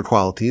don't know your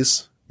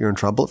qualities, you're in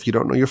trouble. If you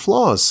don't know your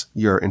flaws,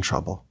 you're in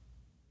trouble.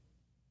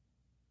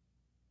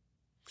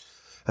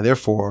 And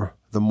therefore,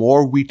 the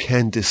more we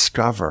can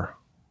discover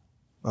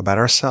about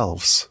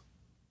ourselves,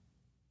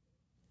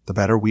 the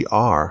better we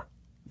are,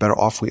 better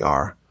off we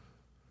are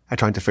at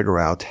trying to figure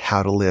out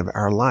how to live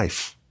our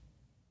life.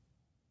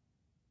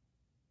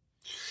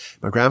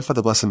 My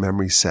grandfather, blessed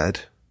memory,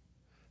 said,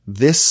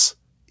 "This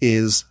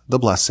is the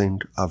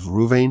blessing of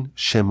Reuven,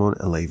 Shimon,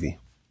 and Levi.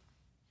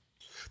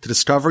 To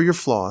discover your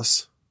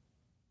flaws,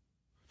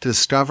 to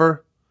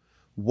discover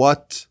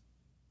what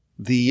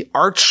the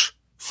arch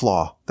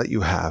flaw that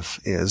you have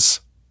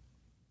is,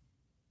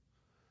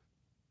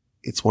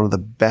 it's one of the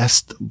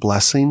best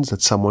blessings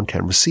that someone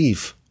can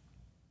receive.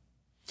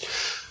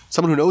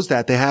 Someone who knows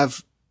that, they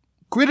have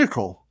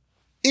critical,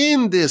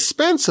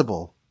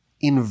 indispensable,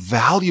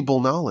 invaluable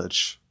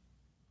knowledge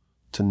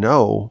to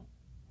know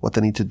what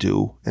they need to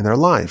do in their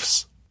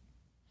lives.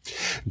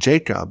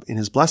 Jacob, in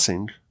his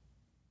blessing,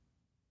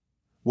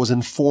 was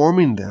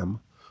informing them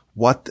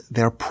what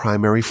their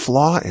primary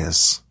flaw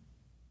is.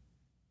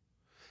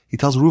 He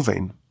tells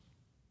Reuven,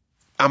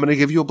 I'm going to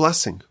give you a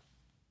blessing.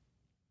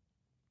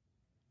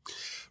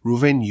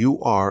 Reuven, you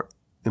are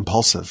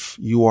impulsive.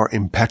 You are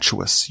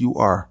impetuous. You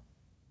are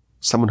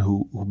someone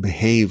who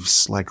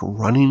behaves like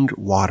running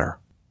water.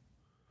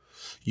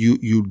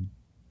 You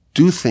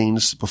do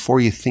things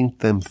before you think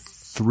them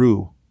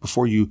through,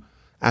 before you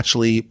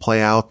actually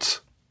play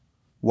out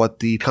what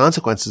the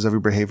consequences of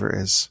your behavior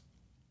is.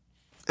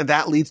 And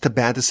that leads to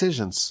bad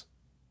decisions.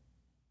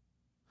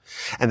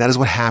 And that is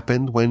what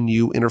happened when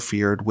you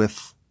interfered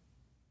with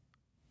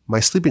my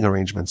sleeping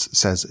arrangements,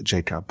 says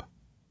Jacob.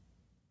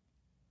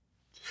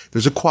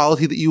 There's a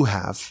quality that you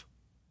have,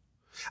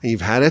 and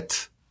you've had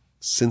it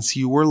since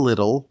you were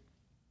little.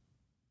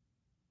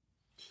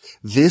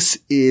 This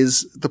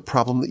is the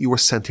problem that you were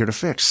sent here to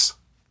fix.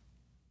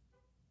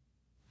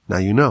 Now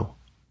you know.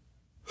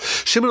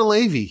 Shimon and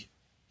Levi,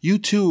 you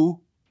too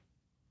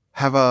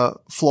have a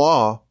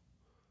flaw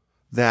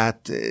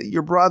that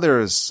your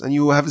brothers, and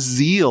you have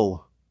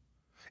zeal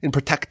in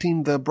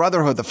protecting the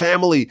brotherhood, the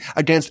family,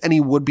 against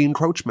any would-be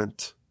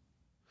encroachment.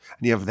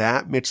 And you have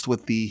that mixed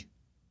with the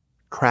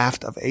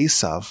craft of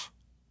Esav,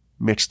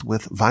 mixed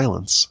with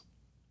violence.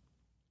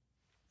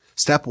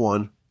 Step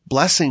 1,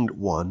 blessing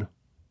 1,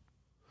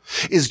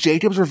 is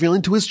Jacob's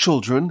revealing to his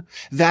children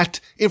that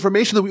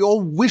information that we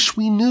all wish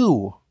we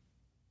knew.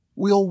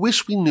 We all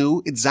wish we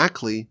knew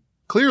exactly,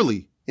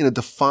 clearly, in a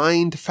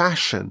defined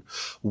fashion.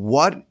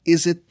 What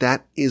is it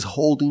that is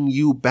holding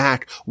you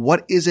back?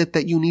 What is it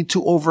that you need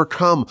to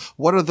overcome?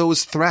 What are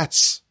those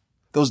threats,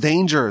 those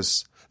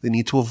dangers they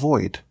need to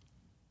avoid?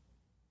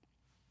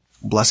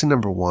 Blessing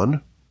number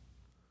 1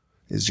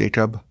 is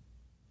Jacob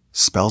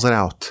spells it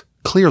out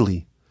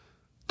clearly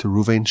to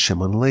Reuven,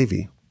 Shimon, and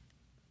Levi.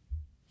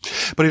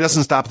 But he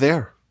doesn't stop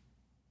there.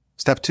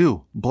 Step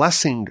 2,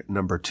 blessing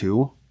number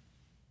 2,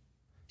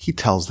 he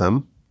tells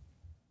them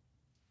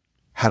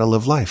how to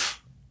live life.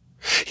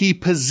 He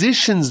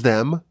positions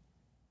them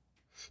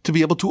to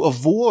be able to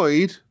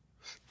avoid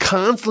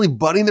constantly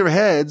butting their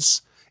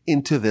heads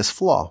into this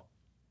flaw.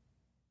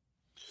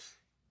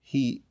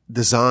 He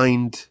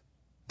designed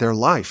their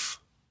life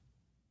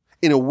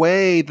in a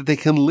way that they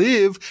can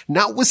live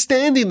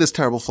notwithstanding this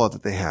terrible flaw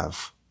that they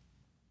have.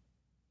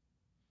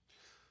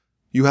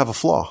 You have a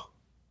flaw.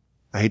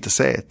 I hate to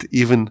say it.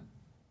 Even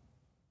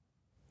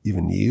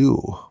even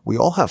you. We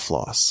all have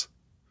flaws.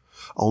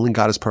 Only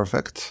God is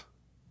perfect.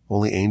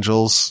 Only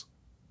angels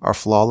are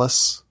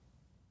flawless.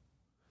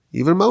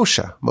 Even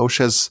Moshe.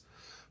 Moshe, as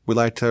we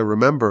like to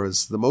remember,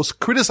 is the most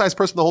criticized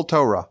person in the whole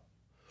Torah.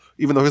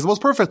 Even though he's the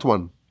most perfect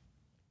one.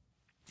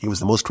 He was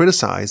the most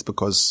criticized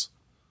because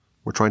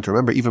we're trying to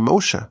remember even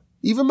Moshe,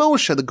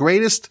 the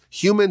greatest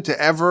human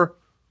to ever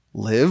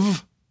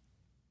live,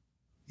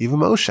 even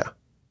Moshe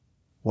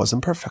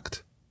wasn't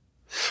perfect.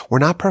 We're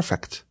not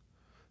perfect.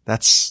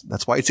 That's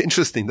why it's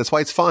interesting. That's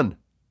why it's fun.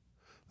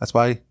 That's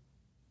why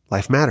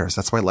life matters.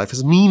 That's why life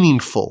is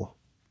meaningful.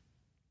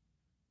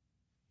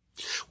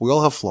 We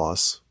all have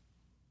flaws.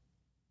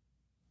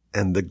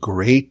 And the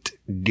great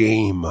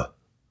game,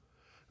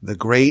 the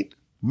great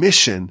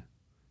mission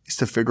is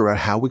to figure out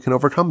how we can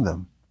overcome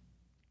them.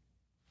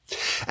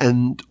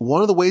 And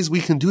one of the ways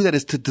we can do that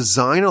is to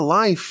design a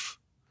life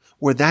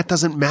where that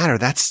doesn't matter.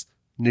 That's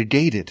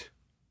negated.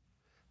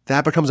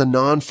 That becomes a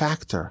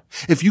non-factor.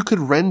 If you could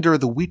render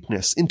the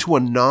weakness into a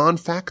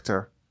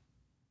non-factor,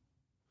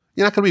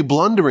 you're not going to be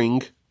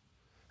blundering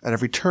at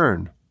every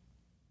turn.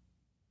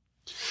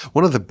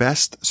 One of the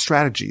best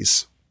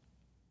strategies,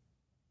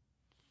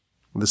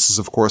 this is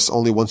of course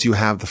only once you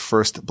have the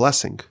first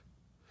blessing.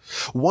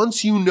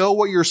 Once you know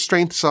what your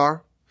strengths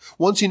are,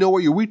 once you know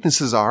what your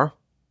weaknesses are,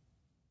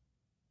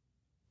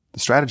 the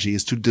strategy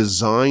is to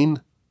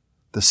design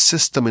the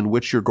system in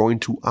which you're going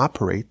to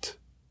operate.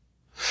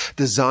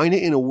 Design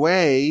it in a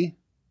way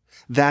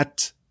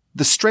that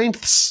the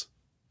strengths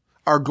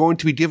are going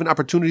to be given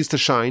opportunities to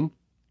shine.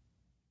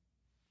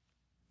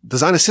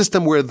 Design a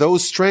system where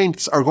those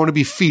strengths are going to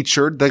be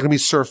featured, they're going to be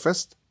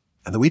surfaced,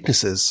 and the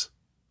weaknesses,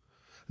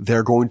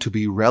 they're going to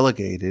be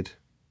relegated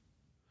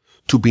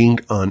to being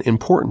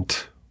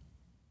unimportant.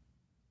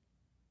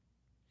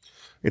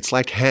 It's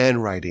like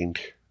handwriting.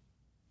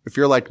 If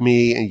you're like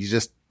me and you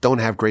just don't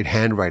have great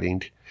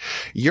handwriting,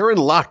 you're in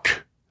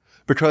luck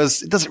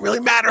because it doesn't really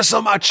matter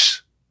so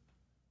much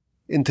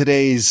in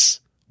today's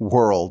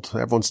world.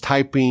 Everyone's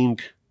typing.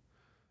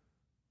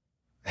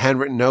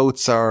 Handwritten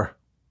notes are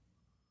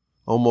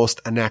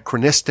almost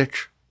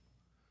anachronistic.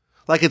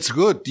 Like it's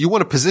good. You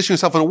want to position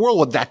yourself in a world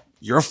where that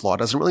your flaw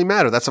doesn't really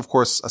matter. That's of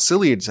course a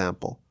silly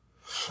example.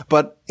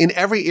 But in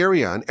every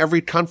area, in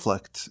every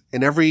conflict,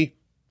 in every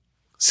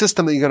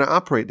system that you're going to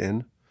operate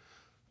in,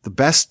 the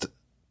best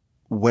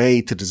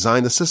way to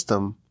design the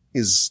system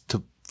is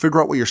to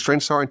figure out what your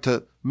strengths are and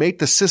to make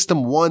the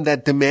system one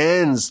that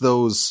demands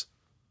those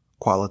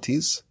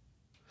qualities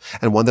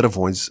and one that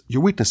avoids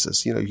your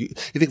weaknesses. You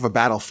think of a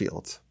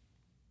battlefield.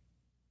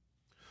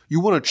 You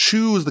want to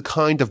choose the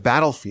kind of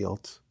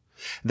battlefield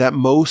that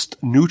most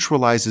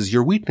neutralizes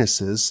your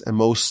weaknesses and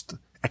most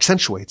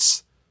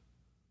accentuates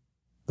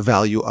the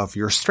value of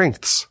your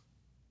strengths.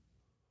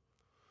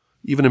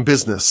 Even in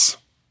business,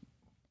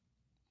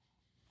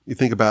 you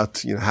think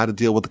about, how to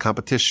deal with the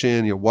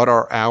competition, what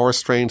are our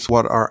strengths,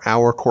 what are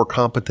our core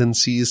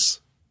competencies,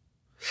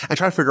 and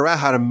try to figure out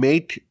how to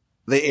make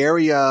the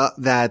area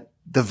that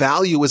the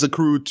value is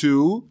accrued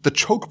to, the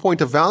choke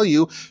point of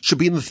value should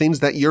be in the things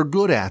that you're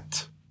good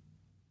at.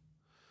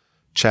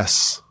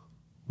 Chess.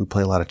 We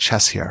play a lot of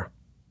chess here.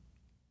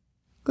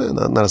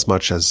 Not as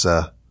much as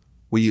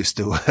we used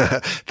to,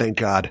 thank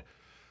God.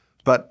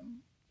 But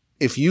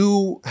if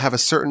you have a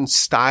certain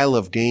style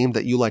of game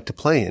that you like to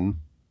play in,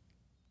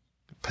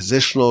 a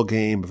positional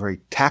game, a very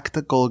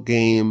tactical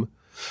game,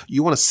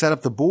 you want to set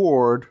up the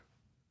board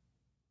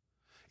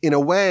in a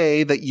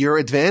way that your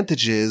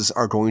advantages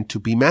are going to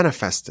be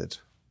manifested.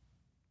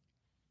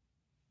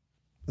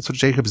 That's what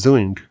Jacob's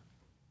doing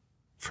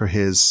for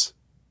his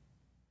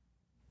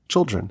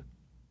children.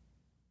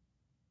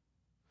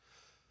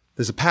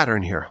 There's a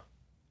pattern here.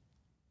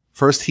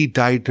 First, he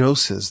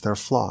diagnoses their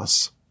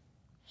flaws.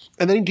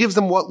 And then he gives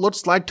them what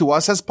looks like to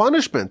us as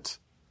punishment.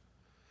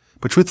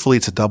 But truthfully,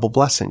 it's a double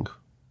blessing.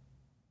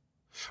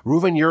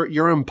 Reuben,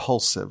 you're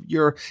impulsive.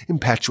 You're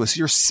impetuous.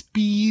 You're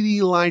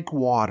speedy like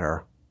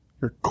water.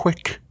 You're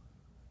quick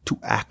to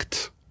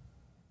act.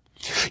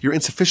 You're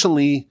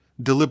insufficiently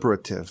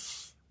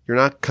deliberative. You're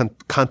not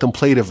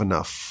contemplative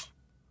enough.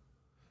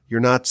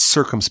 You're not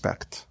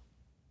circumspect.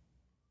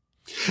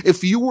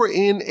 If you were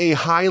in a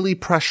highly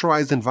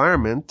pressurized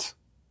environment,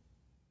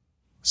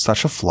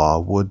 such a flaw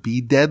would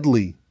be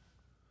deadly.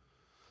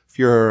 If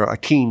you're a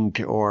king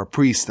or a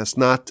priest that's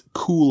not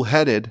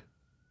cool-headed,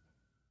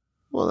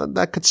 well,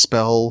 that could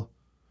spell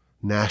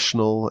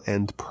national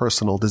and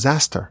personal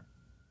disaster.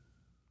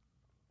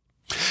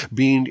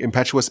 Being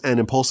impetuous and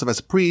impulsive as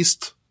a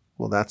priest,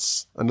 well,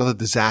 that's another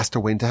disaster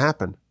waiting to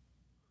happen.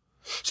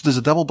 So there's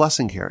a double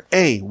blessing here.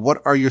 A,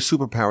 what are your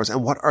superpowers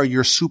and what are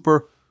your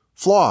super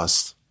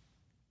flaws?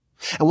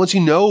 And once you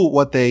know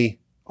what they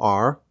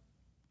are,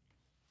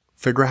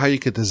 figure out how you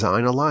could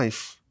design a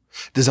life,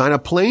 design a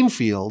playing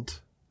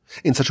field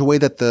in such a way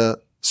that the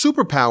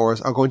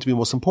superpowers are going to be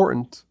most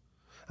important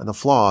and the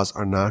flaws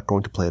are not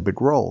going to play a big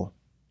role.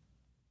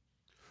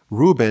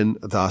 Reuben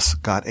thus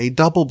got a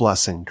double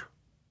blessing.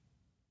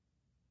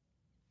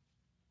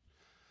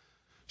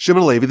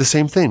 Shimon and Levi, the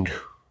same thing.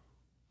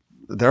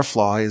 Their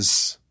flaw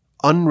is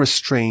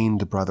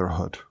unrestrained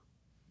brotherhood.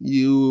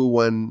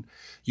 When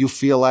you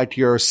feel like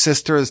your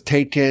sister is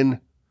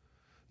taken,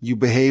 you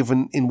behave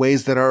in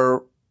ways that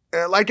are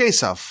like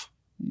Esav.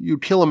 You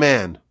kill a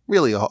man,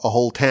 really a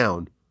whole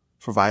town,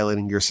 for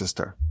violating your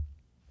sister.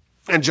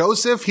 And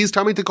Joseph, he's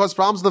coming to cause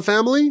problems in the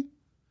family?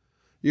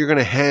 You're going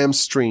to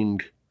hamstring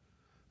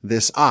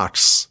this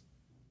ox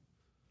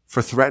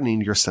for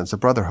threatening your sense of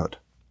brotherhood.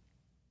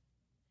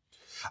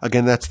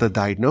 Again, that's the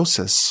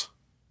diagnosis.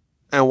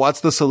 And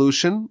what's the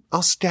solution?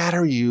 I'll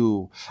scatter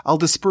you. I'll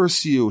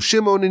disperse you.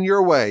 Shimon in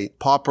your way.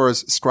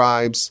 Paupers,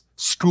 scribes,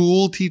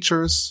 school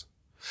teachers.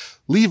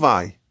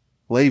 Levi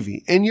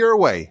in your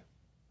way.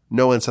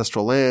 No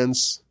ancestral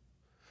lands.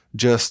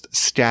 Just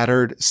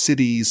scattered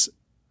cities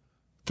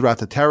throughout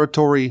the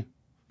territory.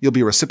 You'll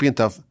be a recipient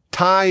of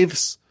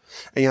tithes.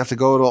 And you have to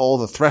go to all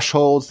the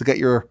thresholds to get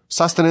your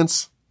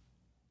sustenance.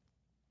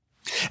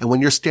 And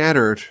when you're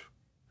scattered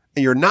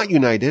and you're not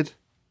united,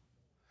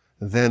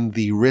 then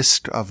the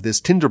risk of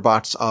this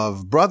tinderbox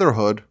of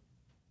brotherhood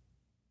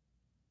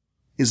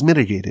is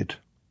mitigated.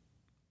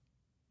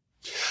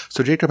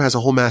 So Jacob has a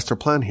whole master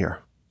plan here.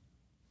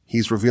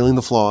 He's revealing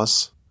the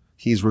flaws.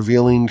 He's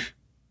revealing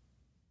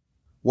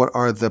what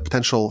are the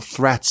potential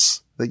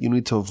threats that you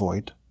need to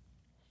avoid.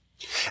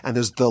 And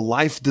there's the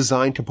life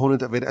design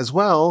component of it as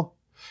well.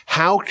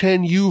 How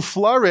can you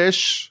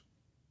flourish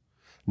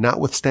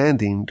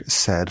notwithstanding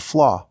said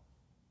flaw?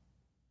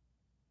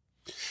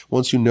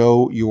 Once you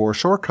know your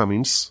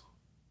shortcomings,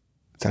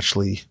 it's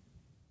actually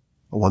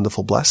a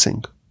wonderful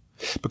blessing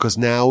because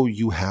now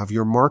you have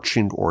your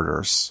marching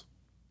orders.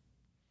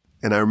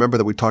 And I remember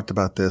that we talked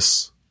about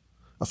this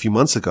a few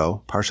months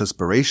ago, Parshas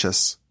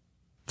Bereshis.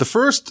 The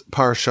first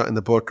parsha in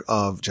the book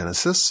of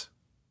Genesis,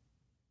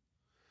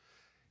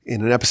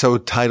 in an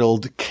episode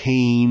titled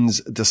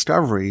Cain's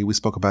Discovery, we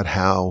spoke about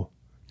how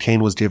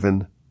Cain was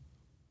given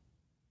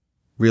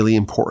really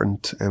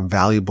important and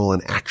valuable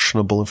and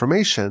actionable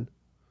information.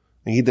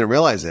 And he didn't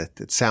realize it.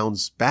 It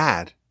sounds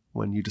bad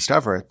when you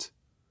discover it.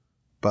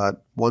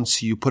 But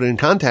once you put it in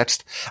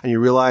context and you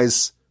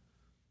realize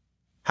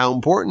how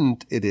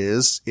important it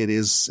is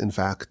in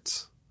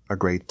fact a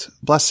great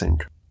blessing.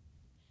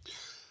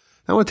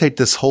 I want to take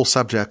this whole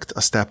subject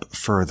a step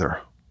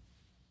further.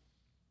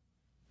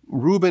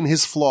 Reuben,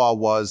 his flaw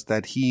was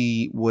that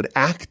he would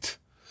act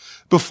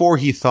before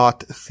he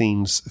thought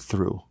things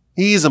through.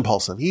 He's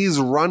impulsive. He's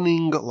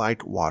running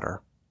like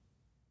water.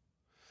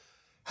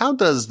 How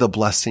does the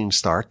blessing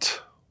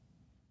start?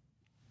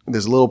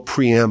 There's a little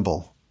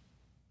preamble.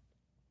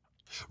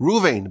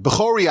 Reuven,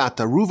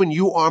 Bechoriata, Reuven,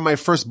 you are my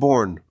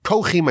firstborn.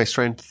 Kochi, my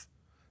strength.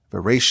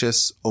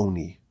 Bereshis,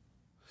 Oni,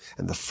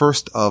 and the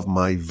first of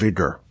my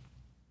vigor.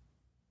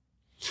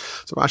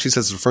 So Rashi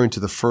says, referring to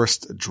the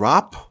first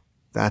drop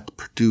that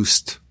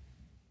produced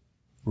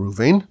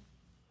Reuven.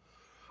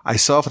 I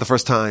saw for the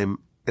first time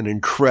an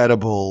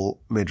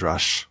incredible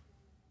midrash.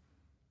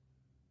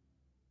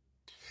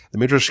 The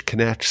midrash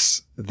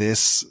connects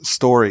this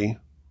story,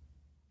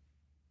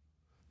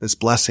 this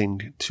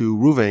blessing to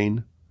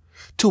Reuven,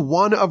 to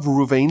one of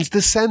Reuven's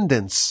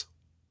descendants,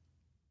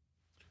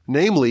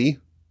 namely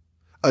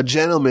a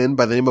gentleman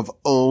by the name of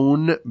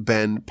On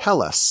ben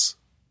Peles.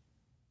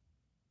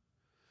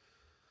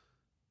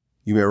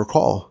 You may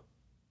recall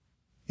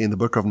in the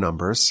book of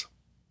Numbers,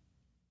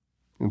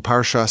 in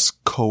Parshas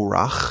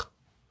Korach,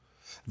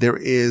 there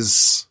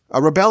is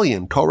a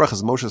rebellion. Korach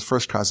is Moshe's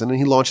first cousin, and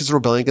he launches a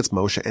rebellion against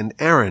Moshe and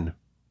Aaron.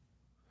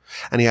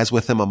 And he has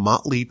with him a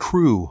motley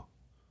crew,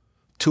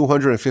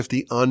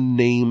 250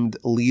 unnamed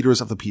leaders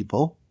of the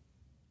people,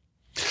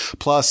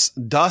 plus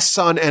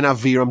Dasan and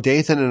Aviram,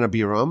 Dathan and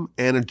Abiram,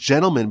 and a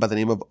gentleman by the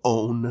name of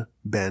On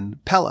ben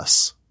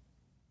Peles.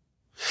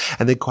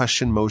 And they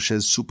question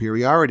Moshe's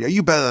superiority. Are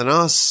you better than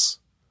us?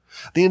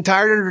 The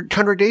entire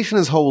congregation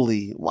is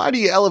holy. Why do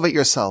you elevate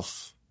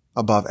yourself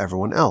above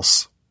everyone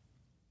else?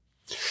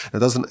 It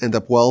doesn't end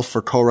up well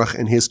for Korach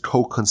and his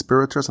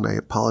co-conspirators, and I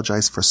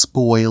apologize for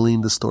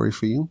spoiling the story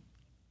for you.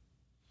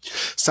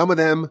 Some of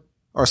them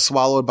are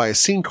swallowed by a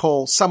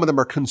sinkhole, some of them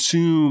are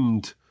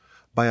consumed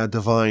by a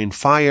divine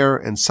fire,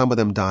 and some of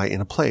them die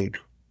in a plague.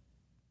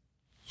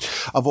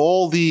 Of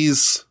all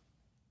these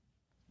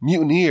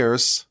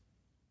mutineers,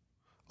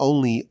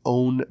 only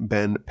On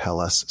ben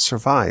Peles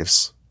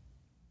survives.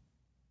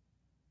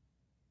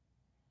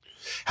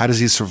 How does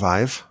he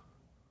survive?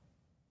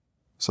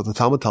 So the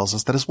Talmud tells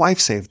us that his wife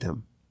saved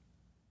him.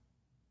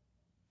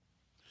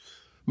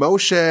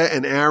 Moshe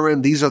and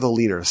Aaron, these are the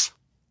leaders.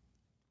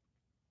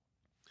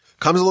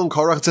 Comes along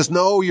Korach and says,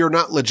 no, you're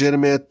not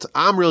legitimate.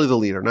 I'm really the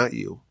leader, not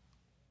you.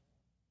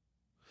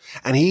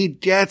 And he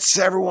gets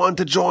everyone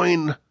to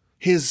join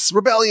his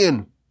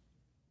rebellion.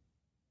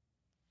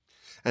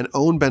 And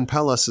On ben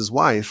Peles, his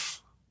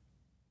wife,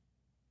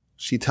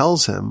 she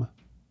tells him,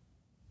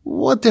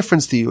 what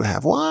difference do you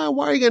have? Why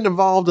are you getting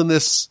involved in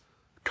this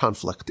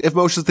conflict? If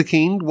Moshe's the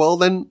king, well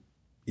then,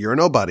 you're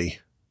nobody.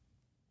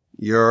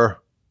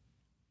 You're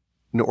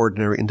an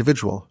ordinary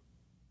individual.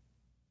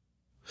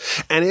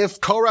 And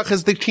if Korach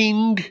is the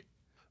king,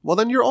 well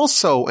then you're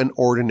also an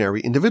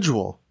ordinary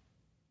individual.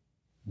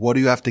 What do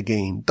you have to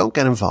gain? Don't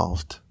get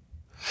involved.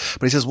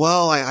 But he says,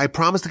 well, I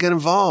promised to get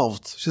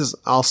involved. She says,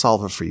 I'll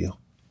solve it for you.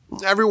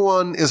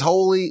 Everyone is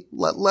holy.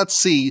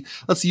 Let's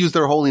use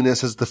their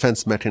holiness as a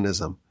defense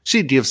mechanism.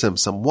 She gives him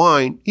some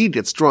wine. He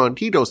gets drunk.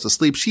 He goes to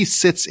sleep. She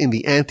sits in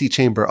the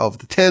antechamber of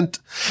the tent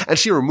and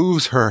she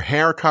removes her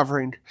hair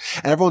covering.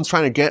 And everyone's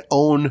trying to get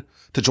On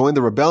to join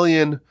the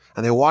rebellion.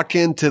 And they walk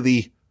into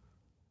the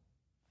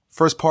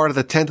first part of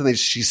the tent and they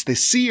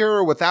see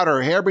her without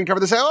her hair being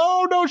covered. They say,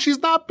 oh no, she's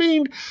not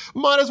being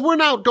modest. We're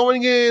not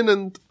going in.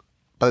 And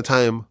by the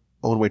time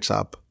On wakes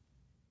up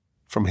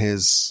from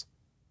his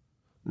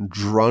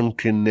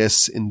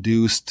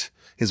drunkenness-induced,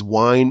 his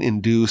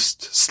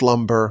wine-induced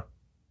slumber,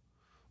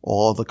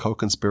 all the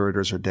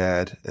co-conspirators are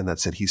dead, and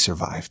that's it. He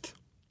survived.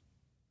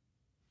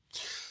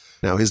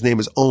 Now, his name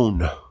is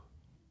On.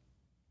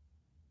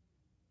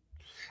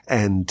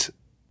 And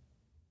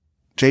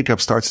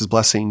Jacob starts his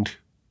blessing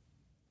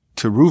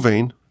to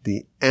Reuven,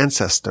 the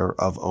ancestor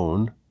of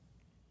On,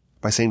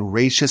 by saying,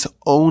 Rashis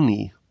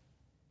Oni.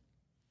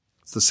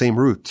 It's the same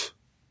root.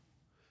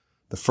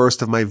 The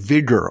first of my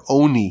vigor,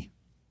 Oni.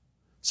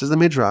 Says the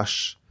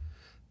Midrash,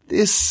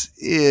 this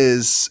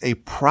is a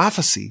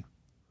prophecy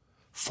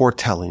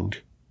foretelling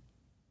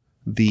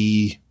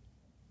the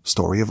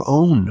story of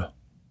On.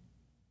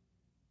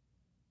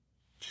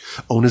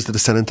 On is the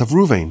descendant of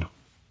Reuven.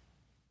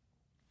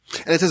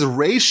 And it says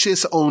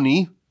Rashis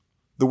Oni.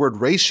 The word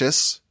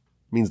Rashis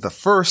means the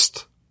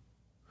first,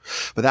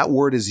 but that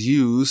word is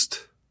used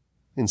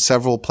in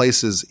several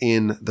places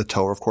in the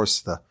Torah. Of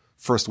course, the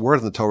first word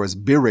in the Torah is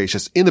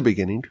Bereshis, in the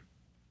beginning.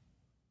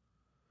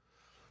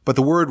 But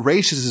the word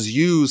Rashis is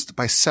used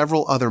by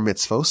several other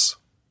mitzvos,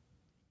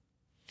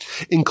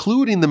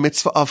 including the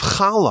mitzvah of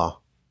challah,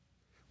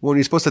 when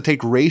you're supposed to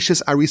take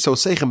Rashis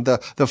arisosechem,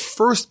 the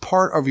first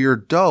part of your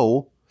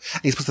dough,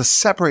 and you're supposed to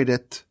separate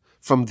it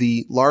from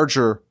the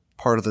larger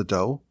part of the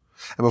dough.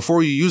 And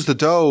before you use the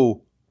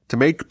dough to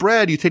make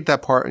bread, you take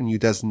that part and you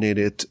designate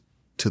it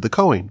to the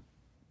Kohen.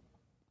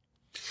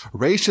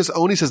 Rashis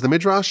Oni, says the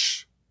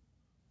Midrash,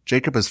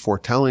 Jacob is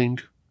foretelling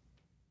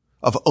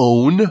of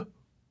On,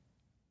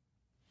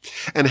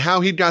 and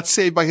how he got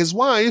saved by his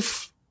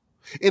wife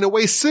in a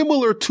way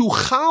similar to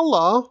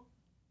challah.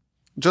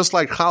 Just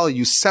like challah,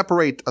 you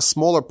separate a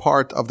smaller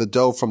part of the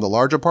dough from the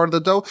larger part of the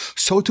dough,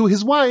 so too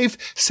his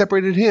wife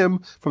separated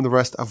him from the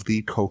rest of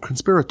the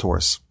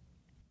co-conspirators.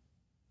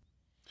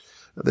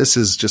 This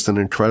is just an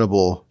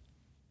incredible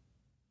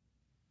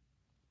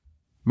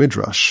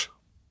midrash.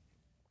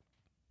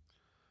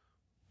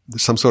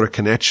 There's some sort of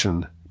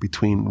connection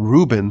between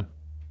Reuben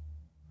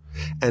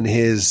and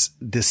his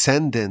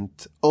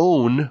descendant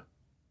On,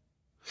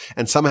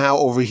 and somehow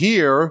over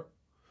here,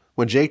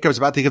 when Jacob's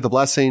about to give the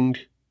blessing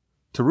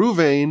to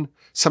Reuven,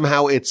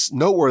 somehow it's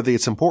noteworthy,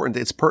 it's important,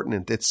 it's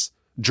pertinent, it's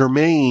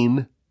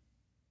germane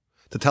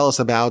to tell us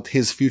about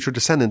his future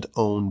descendant,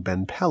 On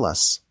ben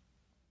Pelas.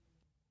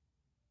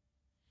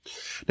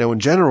 Now, in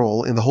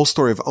general, in the whole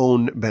story of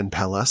On ben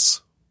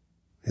Pelas,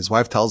 his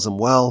wife tells him,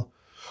 well,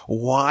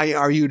 why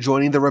are you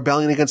joining the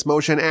rebellion against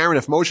Moshe and Aaron?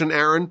 If Moshe and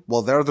Aaron,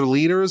 well, they're the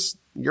leaders,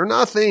 you're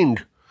nothing.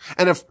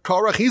 And if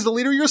Korach, he's the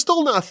leader, you're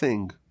still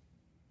nothing.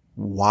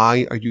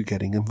 Why are you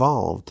getting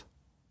involved?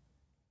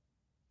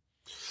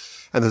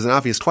 And there's an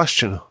obvious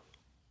question.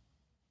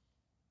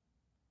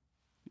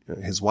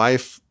 His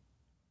wife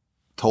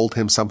told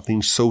him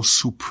something so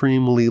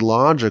supremely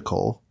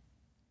logical.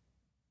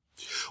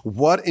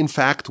 What, in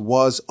fact,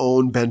 was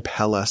On ben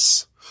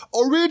Pelas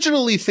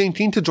originally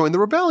thinking to join the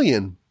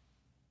rebellion?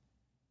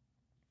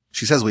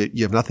 She says, well,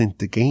 you have nothing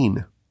to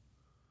gain.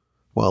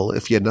 Well,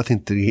 if you had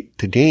nothing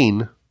to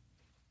gain,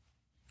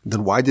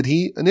 then why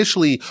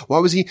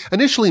was he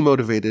initially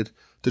motivated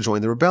to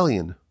join the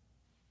rebellion?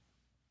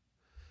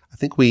 I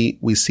think we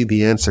see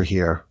the answer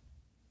here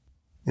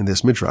in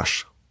this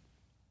midrash.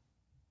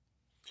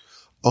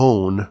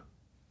 On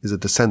is a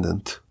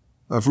descendant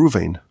of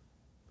Reuven.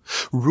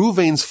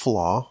 Reuven's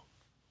flaw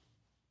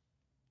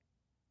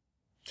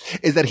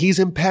is that he's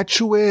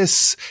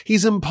impetuous,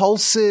 he's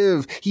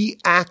impulsive, he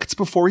acts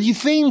before he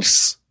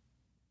thinks.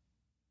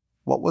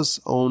 What was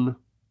On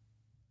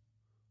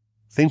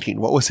thinking?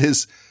 What was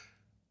his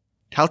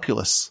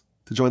calculus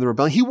to join the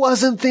rebellion? He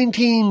wasn't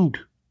thinking.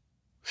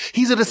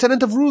 He's a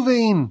descendant of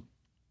Reuven.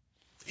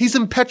 He's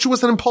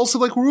impetuous and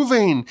impulsive like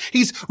Reuven.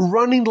 He's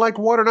running like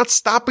water, not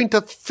stopping to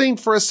think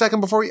for a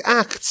second before he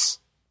acts.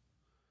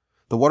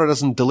 The water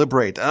doesn't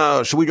deliberate.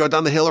 Oh, should we go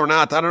down the hill or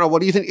not? I don't know. What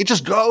do you think? It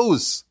just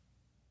goes.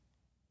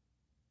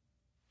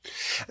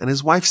 And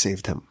his wife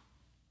saved him.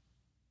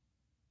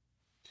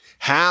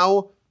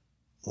 How?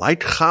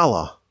 Like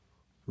challah,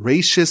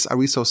 Rashis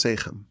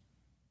arisosechem.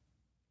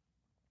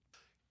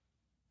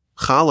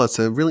 Challah, it's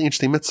a really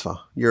interesting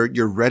mitzvah.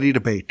 You're ready to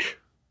bake.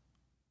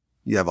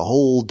 You have a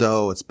whole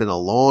dough. It's been a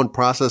long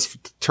process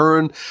to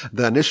turn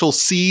the initial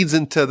seeds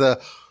into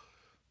the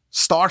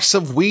stalks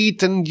of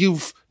wheat, and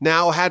you've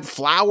now had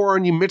flour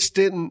and you mixed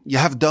it and you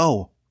have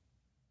dough.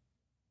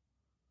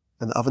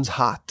 And the oven's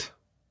hot.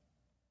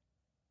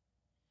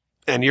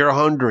 And you're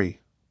hungry.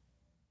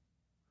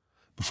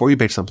 Before you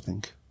bake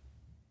something,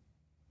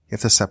 you You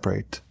have to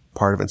separate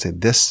part of it and say,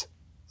 this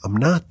I'm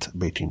not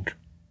baiting.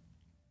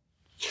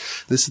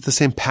 This is the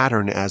same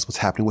pattern as what's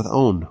happening with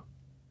On.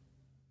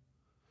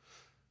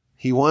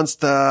 He wants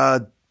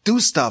to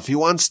do stuff. He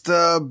wants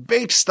to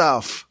bait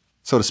stuff,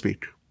 so to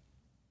speak.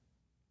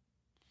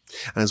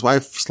 And his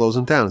wife slows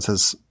him down and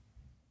says,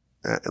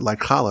 like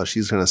Chala,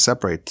 she's going to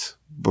separate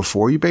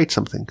before you bait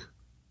something.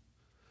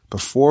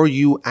 Before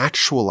you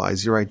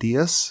actualize your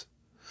ideas,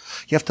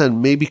 you have to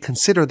maybe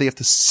consider that you have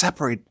to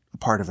separate a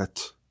part of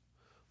it.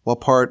 What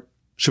part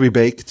should be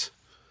baked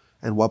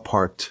and what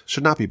part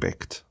should not be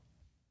baked.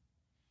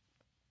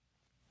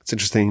 It's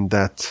interesting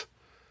that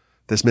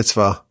this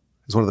mitzvah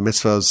is one of the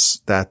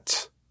mitzvahs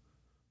that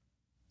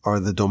are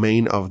the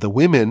domain of the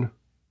women.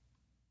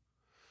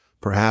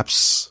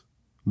 Perhaps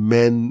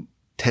men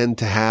tend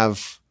to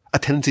have a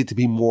tendency to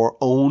be more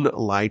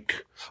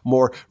On-like,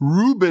 more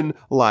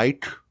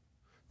Reuben-like,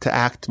 to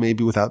act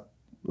maybe without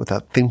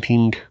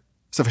thinking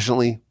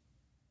sufficiently.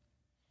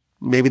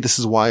 Maybe this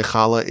is why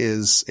Chala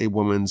is a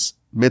woman's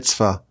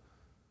mitzvah,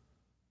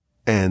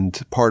 and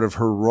part of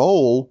her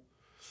role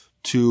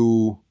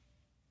to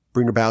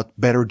bring about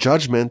better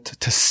judgment,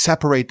 to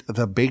separate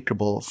the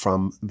bakeable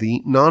from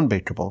the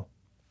non-bakeable.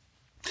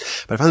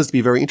 But I found this to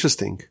be very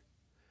interesting,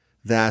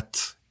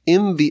 that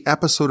in the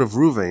episode of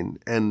Reuven,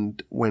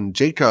 and when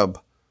Jacob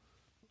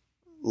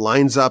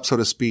lines up, so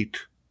to speak,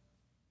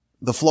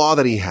 the flaw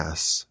that he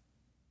has,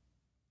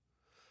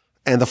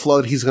 and the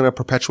flaw that he's going to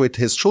perpetuate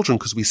to his children,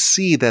 because we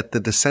see that the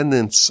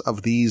descendants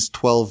of these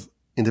 12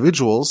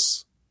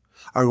 individuals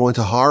are going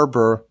to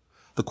harbor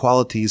the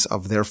qualities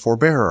of their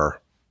forebearer.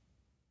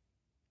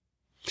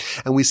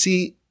 And we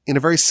see in a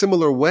very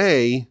similar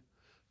way,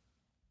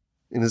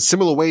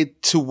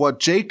 to what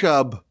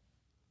Jacob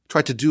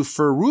tried to do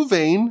for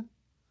Reuven,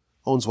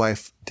 On's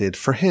wife did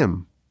for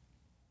him.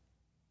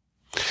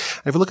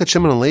 And if we look at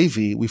Shimon and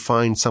Levi, we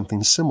find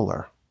something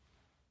similar.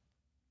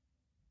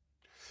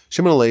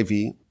 Shimon and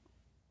Levi,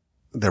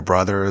 they're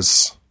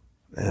brothers,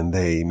 and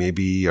they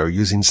maybe are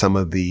using some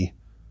of the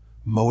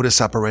modus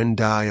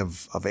operandi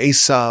of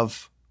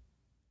Esav,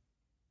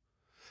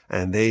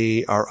 and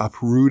they are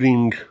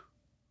uprooting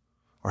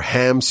or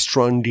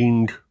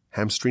hamstringing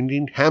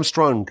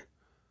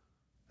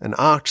an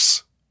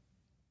ox.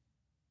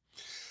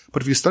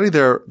 But if you study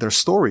their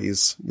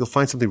stories, you'll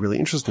find something really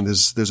interesting.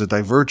 There's a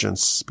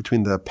divergence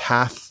between the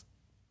path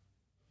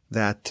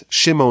that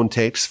Shimon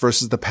takes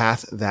versus the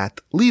path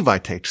that Levi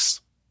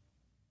takes.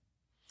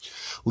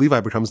 Levi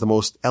becomes the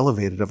most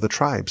elevated of the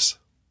tribes.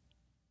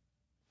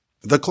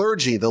 The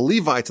clergy, the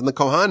Levites, and the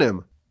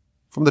Kohanim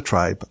from the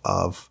tribe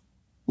of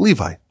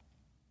Levi.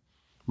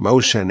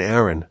 Moshe and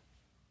Aaron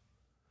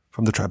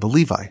from the tribe of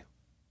Levi.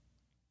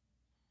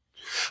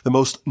 The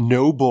most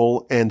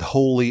noble and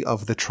holy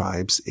of the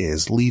tribes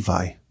is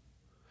Levi.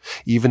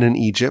 Even in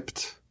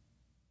Egypt,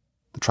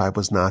 the tribe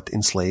was not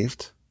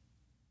enslaved.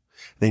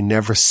 They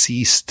never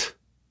ceased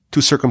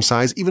to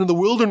circumcise, even in the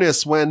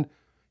wilderness when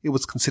it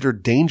was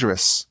considered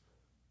dangerous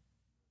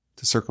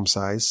to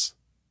circumcise.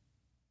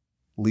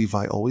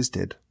 Levi always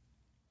did.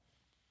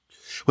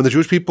 When the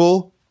Jewish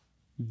people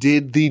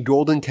did the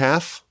golden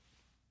calf,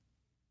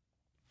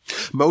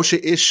 Moshe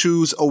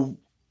issues a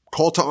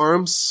call to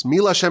arms.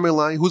 Mila Hashem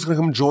Elai, who's going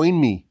to come join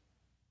me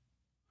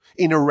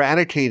in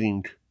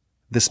eradicating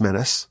this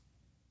menace?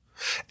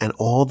 And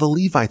all the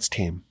Levites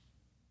came,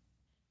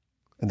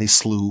 and they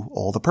slew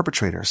all the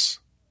perpetrators.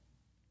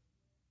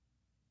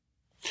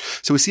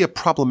 So we see a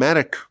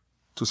problematic,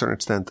 to a certain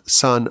extent,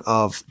 son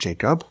of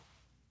Jacob.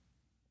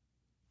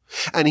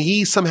 And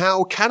he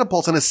somehow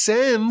catapults and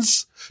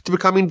ascends to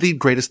becoming the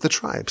greatest of the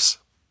tribes.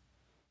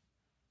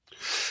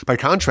 By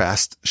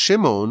contrast,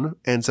 Shimon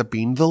ends up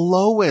being the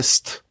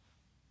lowest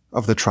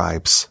of the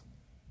tribes.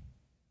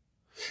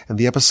 And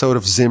the episode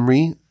of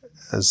Zimri,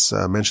 as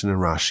mentioned in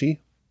Rashi,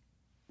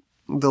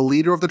 the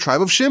leader of the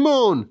tribe of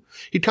Shimon,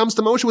 he comes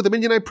to Moshe with a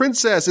Midianite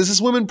princess. Is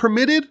this woman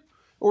permitted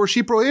or is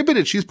she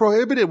prohibited? She's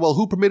prohibited. Well,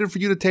 who permitted for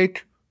you to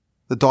take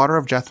the daughter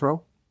of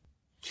Jethro?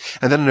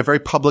 And then in a very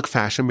public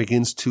fashion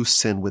begins to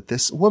sin with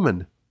this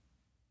woman.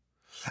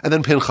 And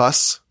then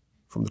Pinchas,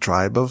 from the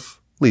tribe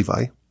of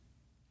Levi,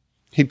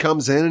 he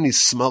comes in and he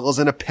smuggles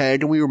in a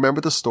peg, and we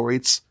remember the story.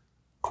 It's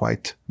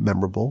quite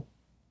memorable.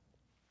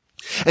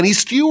 And he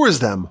skewers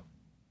them.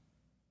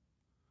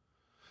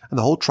 And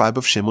the whole tribe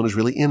of Shimon is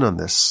really in on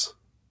this.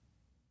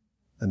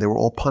 And they were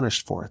all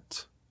punished for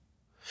it.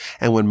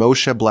 And when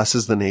Moshe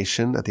blesses the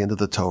nation at the end of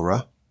the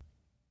Torah,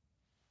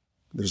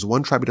 there's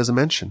one tribe he doesn't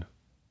mention.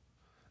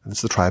 And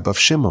it's the tribe of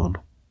Shimon.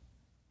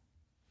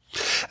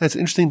 And it's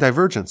an interesting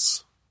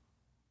divergence.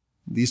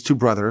 These two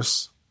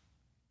brothers,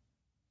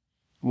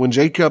 when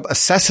Jacob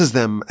assesses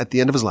them at the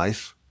end of his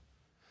life,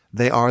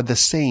 they are the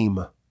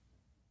same.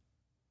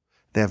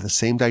 They have the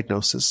same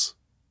diagnosis.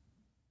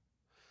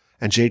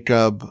 And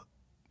Jacob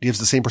gives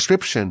the same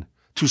prescription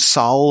to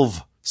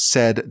solve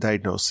said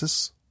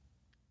diagnosis.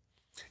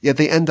 Yet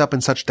they end up in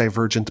such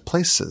divergent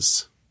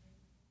places.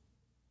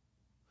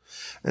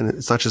 And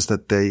it's not just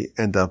that they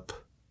end up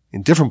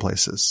in different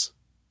places.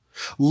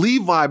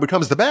 Levi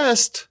becomes the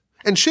best,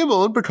 and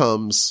Shimon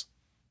becomes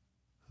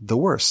the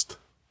worst.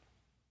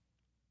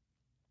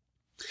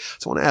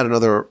 So I want to add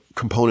another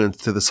component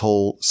to this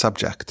whole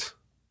subject.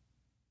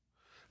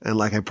 And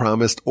like I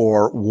promised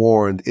or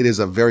warned, it is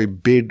a very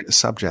big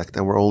subject,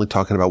 and we're only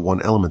talking about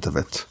one element of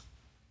it.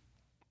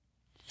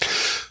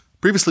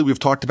 Previously, we've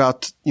talked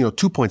about,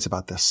 2 points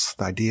about this.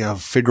 The idea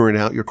of figuring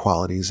out your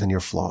qualities and your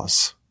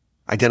flaws.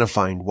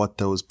 Identifying what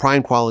those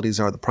prime qualities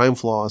are, the prime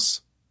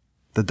flaws,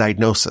 the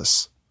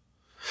diagnosis.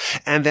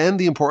 And then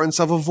the importance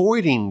of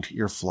avoiding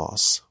your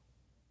flaws.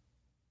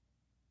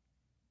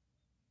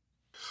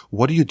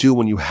 What do you do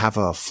when you have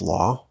a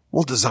flaw?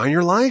 Well, design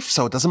your life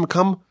so it doesn't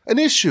become an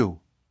issue.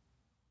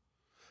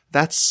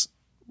 That's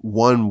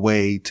one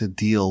way to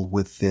deal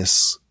with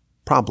this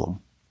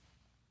problem.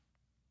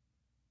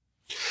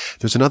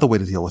 There's another way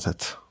to deal with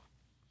it.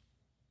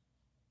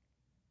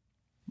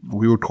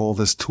 We would call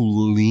this to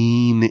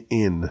lean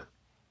in.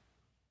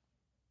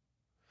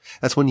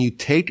 That's when you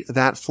take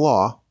that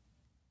flaw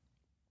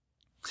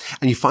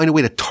and you find a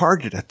way to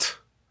target it,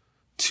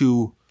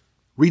 to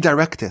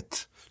redirect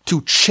it,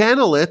 to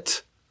channel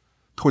it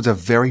towards a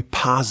very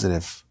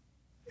positive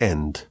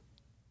end.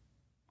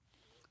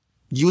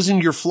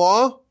 Using your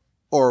flaw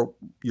or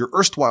your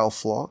erstwhile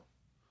flaw,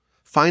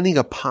 finding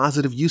a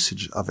positive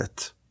usage of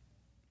it.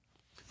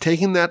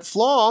 Taking that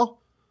flaw,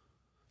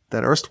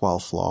 that erstwhile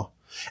flaw,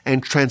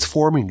 and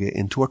transforming it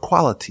into a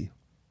quality.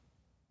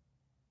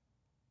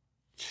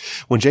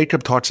 When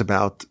Jacob talks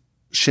about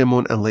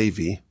Shimon and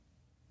Levi,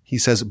 he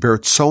says,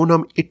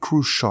 Bertzonam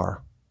ikru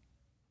shar.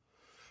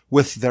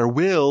 With their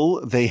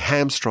will, they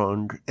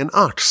hamstrung an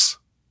ox.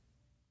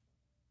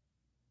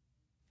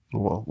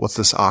 Well, what's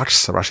this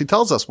ox? Rashi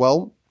tells us,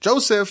 well,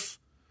 Joseph,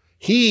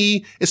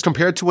 he is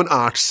compared to an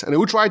ox. And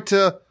who tried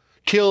to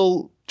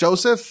kill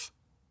Joseph?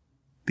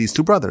 These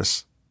two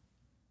brothers.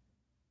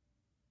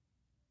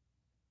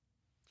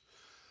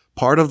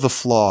 Part of the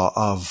flaw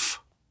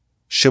of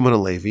Shimon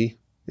and Levi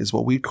is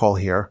what we call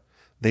here,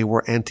 they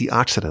were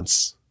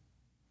antioxidants.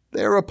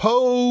 They're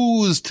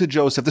opposed to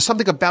Joseph. There's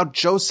something about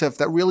Joseph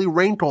that really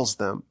rankles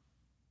them.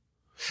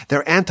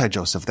 They're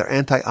anti-Joseph. They're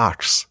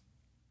anti-ox.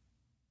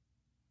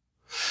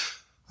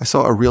 I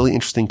saw a really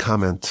interesting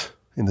comment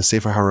in the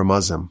Sefer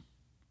HaRamazim.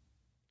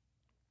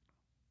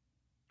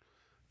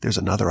 There's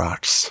another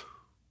ox.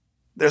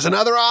 There's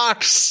another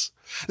ox.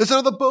 There's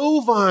another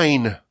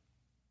bovine.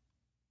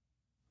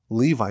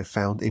 Levi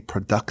found a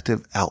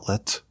productive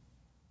outlet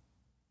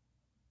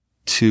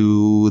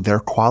to their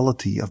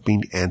quality of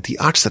being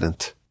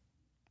antioxidant.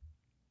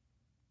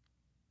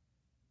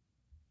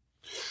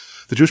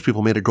 The Jewish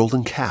people made a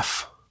golden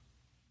calf.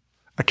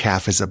 A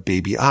calf is a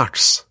baby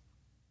ox.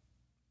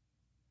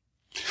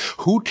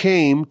 Who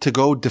came to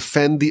go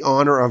defend the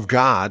honor of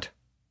God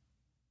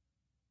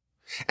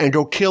and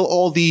go kill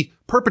all the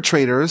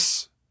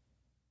perpetrators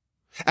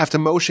after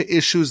Moshe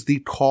issues the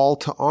call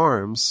to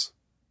arms?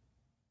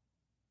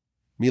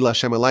 Mila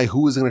Shem Elai,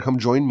 who is going to come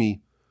join me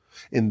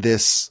in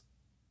this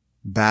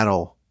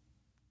battle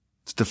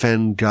to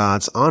defend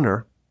God's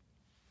honor?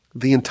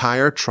 The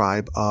entire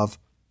tribe of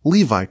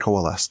Levi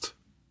coalesced.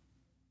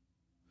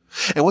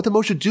 And what did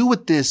Moshe do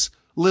with this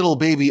little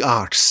baby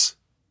ox?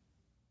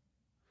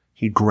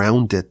 He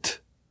ground it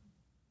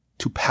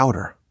to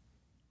powder.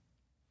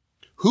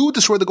 Who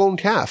destroyed the golden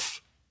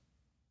calf?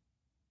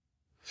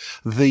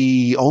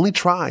 The only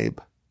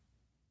tribe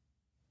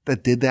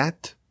that did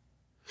that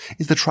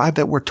is the tribe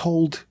that we're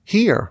told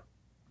here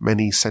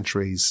many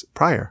centuries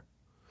prior.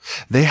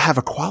 They have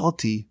a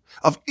quality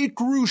of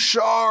ikru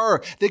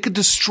shar. They could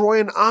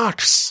destroy an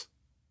ox.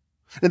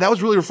 And that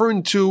was really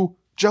referring to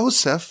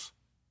Joseph.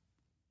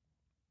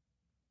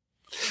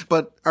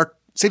 But our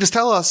sages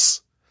tell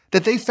us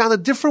that they found a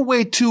different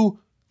way to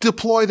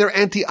deploy their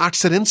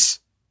antioxidants.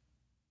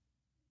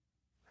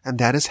 And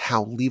that is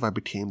how Levi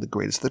became the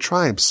greatest of the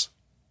tribes.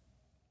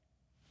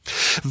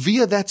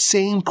 Via that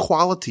same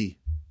quality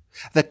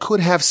that could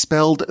have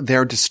spelled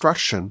their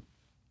destruction,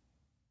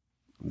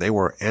 they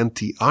were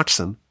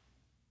anti-oxen.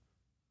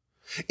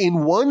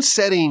 In one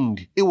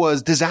setting, it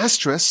was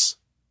disastrous,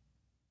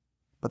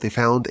 but they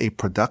found a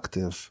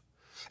productive,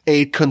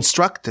 a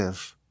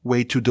constructive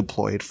way to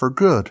deploy it for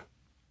good.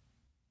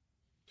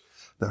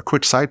 Now, a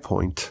quick side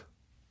point.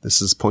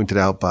 This is pointed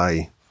out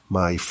by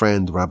my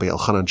friend Rabbi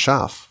Elchanan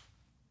Shaf.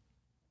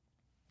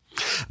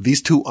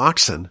 These two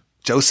oxen,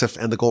 Joseph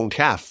and the golden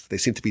calf, they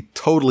seem to be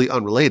totally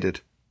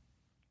unrelated.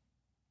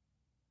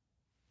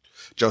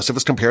 Joseph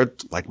is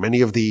compared, like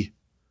many of the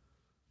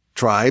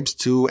tribes,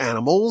 to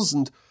animals,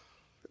 and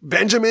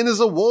Benjamin is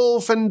a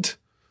wolf, and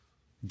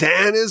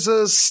Dan is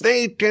a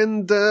snake,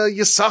 and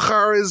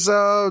Yisachar is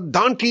a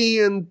donkey,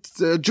 and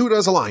Judah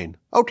is a lion.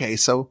 Okay,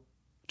 so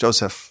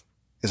Joseph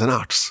is an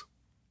ox.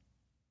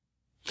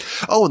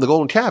 Oh, and the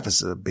golden calf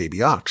is a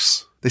baby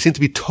ox. They seem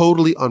to be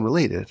totally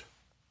unrelated.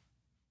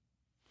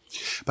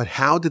 But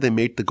how did they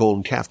make the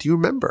golden calf? Do you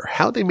remember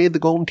how they made the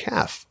golden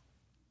calf?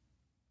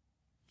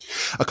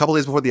 A couple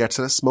days before the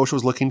Exodus, Moshe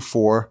was looking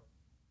for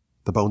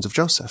the bones of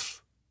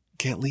Joseph. You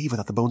can't leave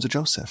without the bones of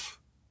Joseph.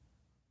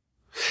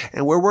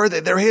 And where were they?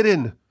 They're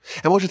hidden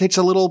And Moshe takes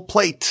a little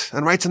plate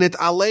and writes on it,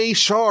 Alei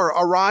Shor,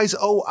 arise,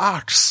 O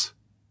ox.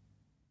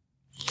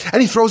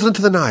 And he throws it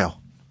into the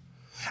Nile.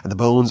 And the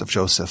bones of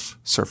Joseph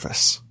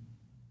surface.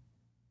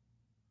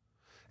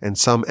 And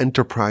some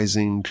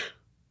enterprising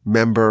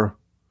member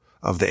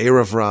of the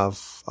Erev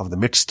Rav, of the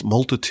mixed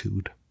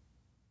multitude,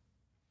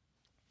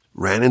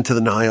 ran into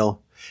the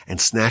Nile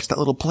and snatched that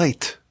little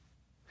plate.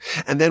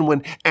 And then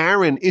when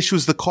Aaron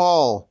issues the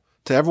call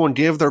to everyone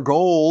give their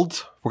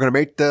gold, we're going to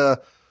make the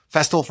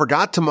festival for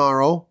God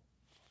tomorrow,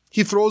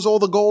 he throws all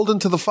the gold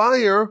into the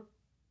fire,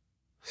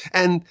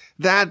 and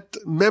that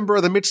member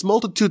of the mixed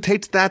multitude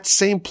takes that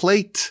same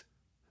plate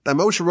that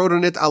Moshe wrote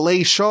on it,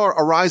 Alei Shor,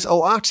 arise,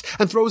 O ox,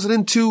 and throws it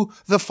into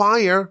the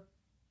fire.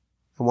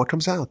 And what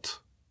comes out?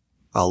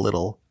 A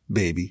little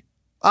baby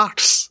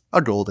ox,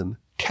 a golden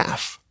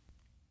calf.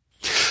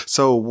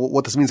 So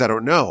what this means, I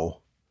don't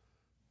know.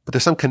 But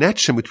there's some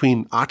connection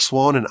between ox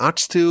 1 and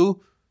ox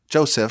 2,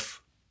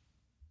 Joseph,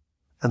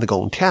 and the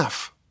golden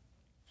calf.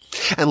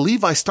 And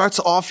Levi starts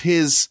off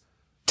his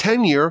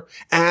tenure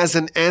as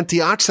an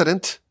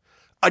antioxidant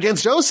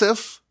against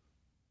Joseph,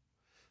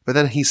 but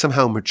then he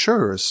somehow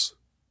matures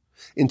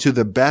into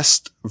the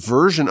best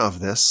version of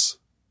this,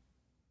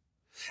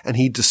 and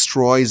he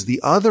destroys the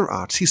other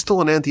ox. He's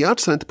still an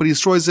antioxidant, but he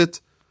destroys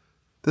it.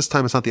 This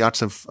time it's not the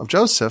ox of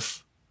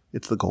Joseph,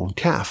 it's the golden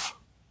calf.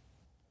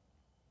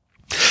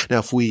 Now,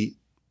 if we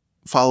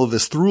follow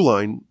this through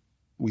line,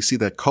 we see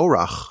that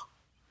Korach,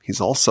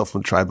 he's also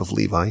from the tribe of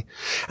Levi,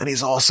 and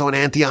he's also an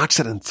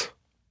antioxidant.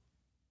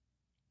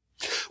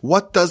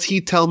 What does he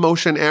tell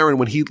Moshe and Aaron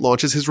when he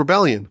launches his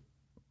rebellion?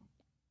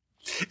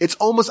 It's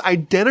almost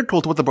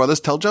identical to what the brothers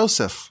tell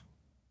Joseph.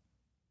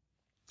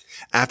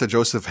 After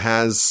Joseph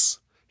has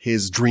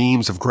his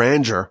dreams of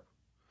grandeur,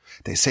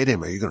 they say to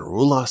him, are you going to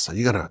rule us? Are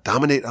you going to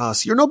dominate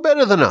us? You're no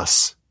better than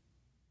us.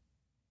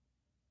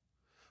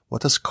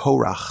 What does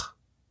Korach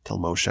tell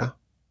Moshe?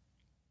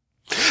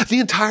 The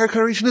entire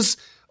creation is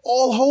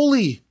all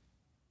holy.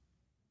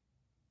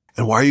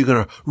 And why are you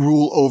going to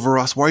rule over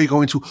us? Why are you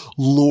going to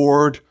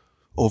lord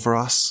over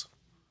us?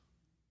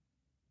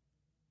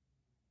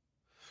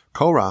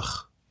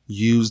 Korach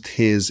used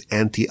his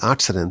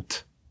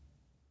antioxidant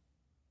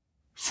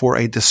for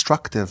a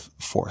destructive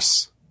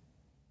force.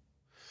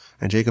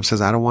 And Jacob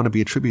says, I don't want to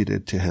be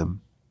attributed to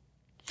him.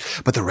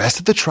 But the rest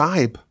of the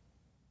tribe,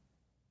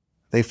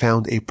 they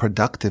found a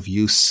productive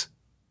use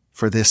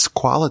for this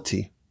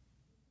quality.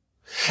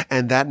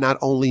 And that not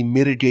only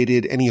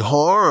mitigated any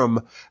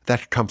harm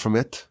that could come from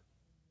it,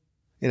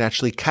 it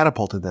actually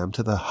catapulted them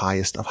to the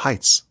highest of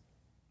heights.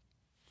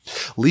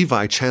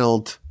 Levi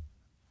channeled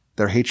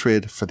their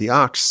hatred for the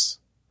ox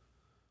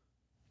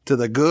to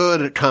the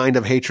good kind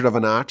of hatred of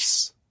an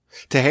ox,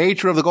 to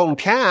hatred of the golden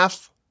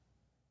calf,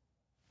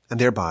 and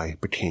thereby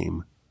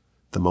became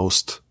the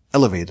most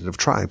elevated of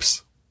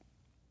tribes.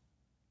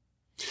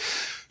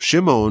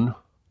 Shimon,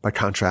 by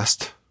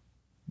contrast,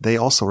 they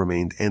also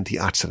remained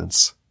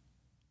antioxidants.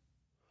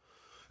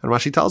 And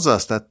Rashi tells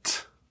us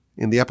that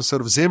in the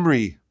episode of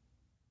Zimri,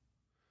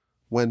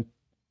 when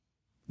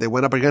they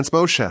went up against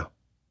Moshe,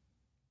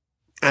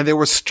 and they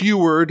were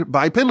skewered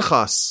by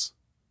Pinchas.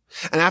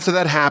 And after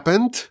that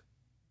happened,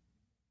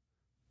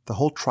 the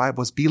whole tribe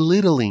was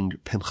belittling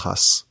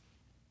Pinchas.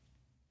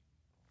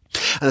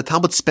 And the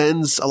Talmud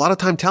spends a lot of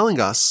time telling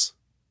us,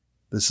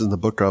 this is in the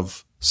book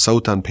of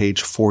Sot on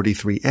page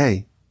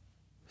 43a,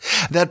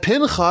 that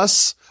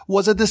Pinchas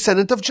was a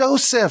descendant of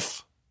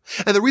Joseph.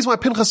 And the reason why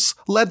Pinchas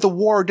led the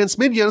war against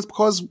Midian is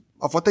because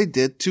of what they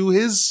did to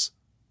his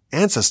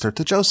ancestor,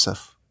 to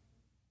Joseph.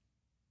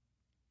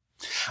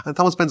 And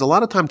Talmud spends a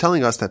lot of time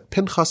telling us that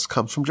Pinchas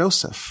comes from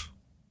Joseph.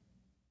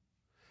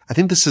 I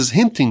think this is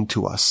hinting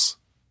to us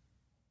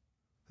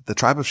that the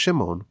tribe of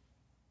Shimon,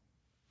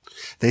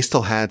 they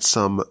still had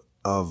some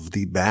of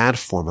the bad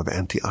form of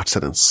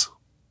antioxidants.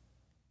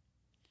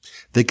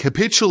 They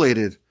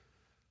capitulated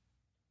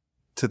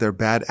to their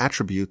bad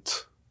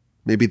attribute.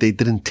 Maybe they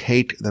didn't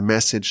take the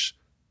message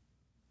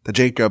that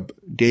Jacob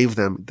gave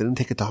them, they didn't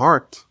take it to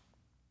heart.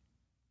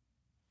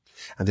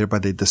 And thereby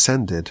they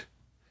descended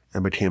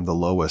and became the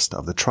lowest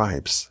of the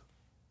tribes.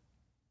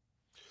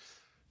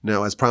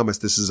 Now, as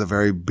promised, this is a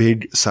very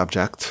big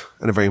subject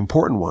and a very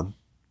important one.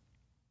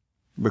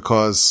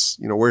 Because,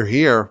 we're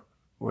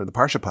in the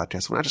Parsha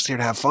podcast. We're not just here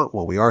to have fun.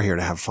 Well, we are here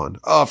to have fun.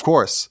 Oh, of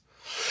course.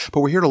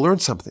 But we're here to learn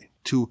something,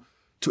 to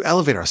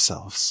elevate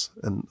ourselves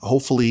and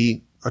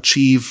hopefully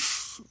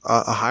achieve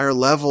a higher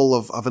level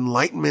of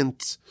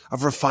enlightenment,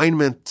 of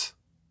refinement.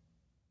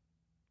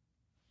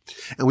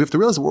 And we have to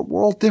realize that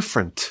we're all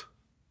different.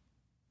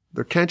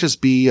 There can't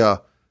just be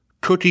a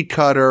cookie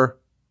cutter,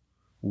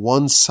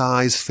 one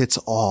size fits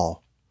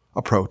all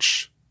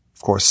approach.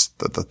 Of course,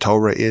 the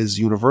Torah is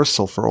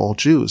universal for all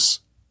Jews.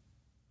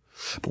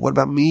 But what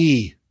about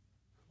me?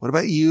 What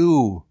about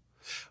you?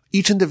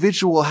 Each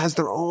individual has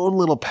their own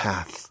little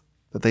path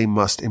that they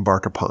must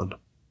embark upon.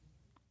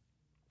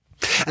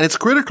 And it's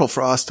critical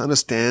for us to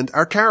understand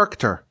our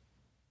character.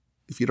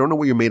 If you don't know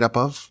what you're made up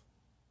of,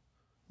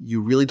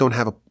 you really don't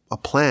have a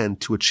plan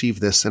to achieve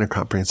this in a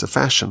comprehensive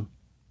fashion.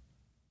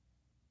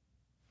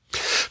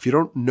 If you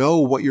don't know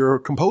what you're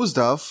composed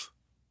of,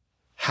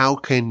 how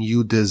can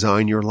you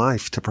design your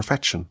life to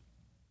perfection?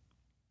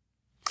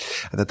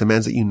 And that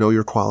demands that you know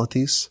your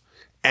qualities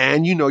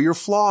and you know your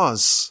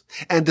flaws.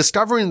 And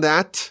discovering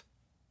that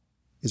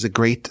is a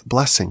great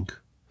blessing.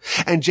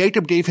 And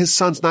Jacob gave his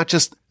sons not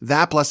just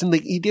that blessing,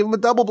 he gave them a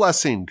double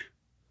blessing.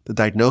 The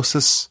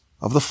diagnosis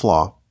of the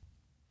flaw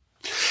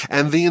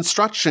and the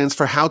instructions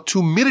for how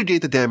to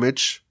mitigate the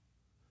damage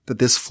that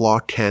this flaw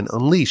can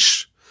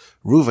unleash.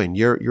 Reuven,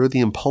 you're the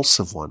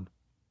impulsive one.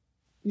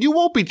 You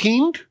won't be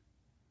king.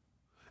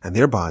 And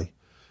thereby,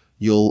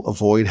 you'll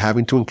avoid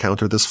having to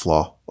encounter this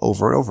flaw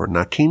over and over.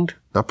 Not king,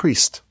 not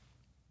priest.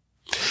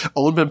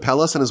 On ben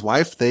Pelas and his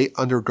wife, they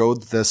undergo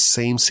the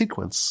same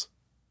sequence.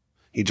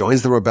 He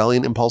joins the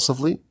rebellion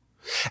impulsively,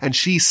 and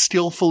she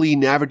skillfully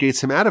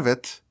navigates him out of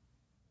it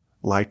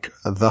like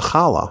the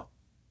challah.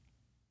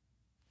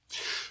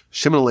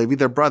 Shimon and Levi,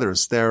 they're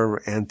brothers. They're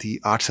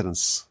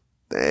antioxidants.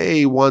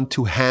 They want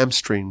to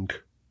hamstring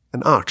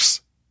an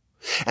ox.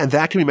 And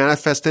that can be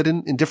manifested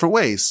in different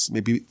ways,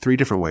 maybe 3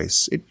 different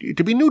ways. It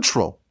could be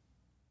neutral.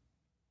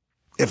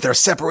 If they're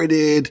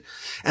separated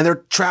and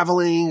they're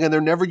traveling and they're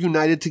never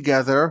united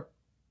together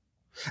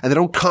and they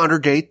don't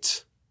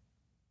congregate,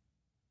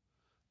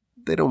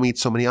 they don't meet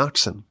so many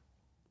oxen.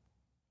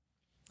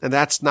 And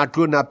that's not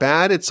good, not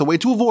bad. It's a way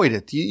to avoid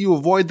it. You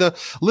avoid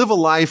live a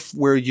life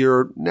where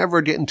you're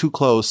never getting too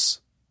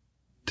close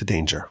to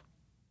danger.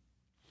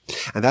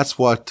 And that's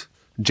what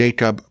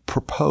Jacob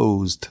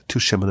proposed to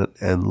Shimon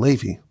and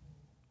Levi.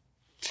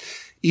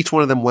 Each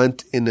one of them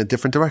went in a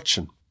different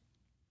direction.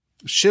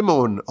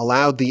 Shimon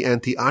allowed the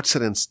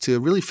antioxidants to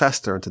really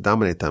fester and to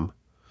dominate them.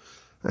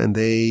 And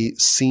they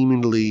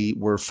seemingly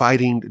were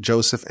fighting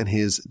Joseph and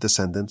his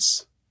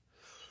descendants.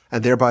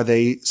 And thereby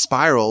they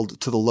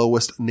spiraled to the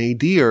lowest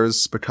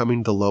nadirs,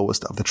 becoming the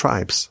lowest of the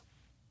tribes.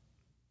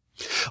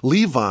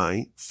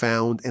 Levi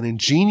found an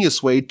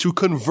ingenious way to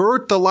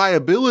convert the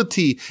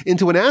liability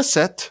into an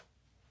asset.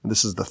 And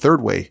this is the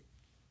third way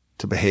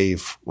to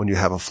behave when you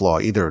have a flaw.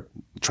 Either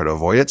try to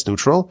avoid it, it's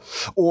neutral,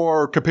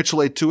 or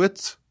capitulate to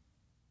it,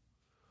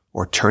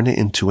 or turn it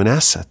into an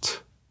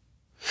asset.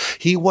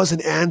 He was an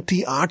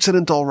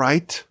antioxidant, all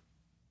right,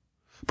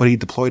 but he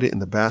deployed it in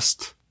the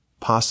best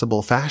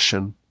possible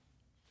fashion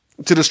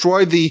to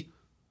destroy the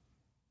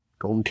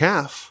golden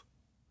calf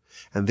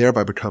and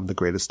thereby become the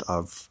greatest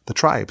of the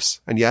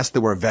tribes. And yes,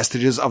 there were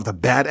vestiges of the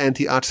bad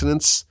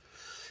antioxidants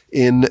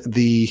in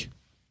the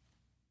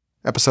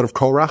episode of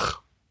Korach,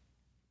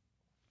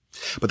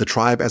 but the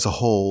tribe as a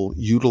whole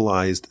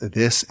utilized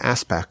this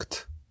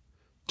aspect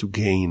to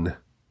gain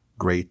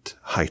great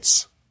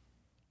heights.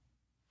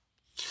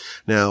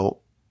 Now,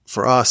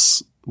 for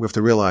us, we have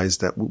to realize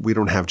that we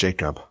don't have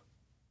Jacob.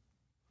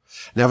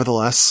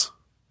 Nevertheless,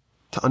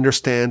 to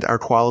understand our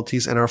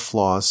qualities and our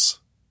flaws,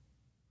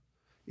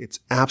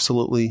 it's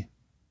absolutely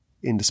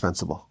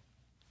indispensable.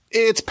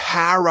 It's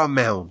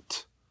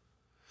paramount,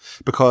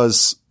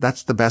 because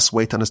that's the best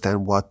way to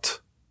understand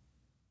what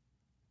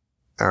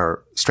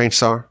our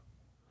strengths are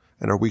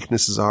and our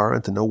weaknesses are,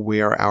 and to know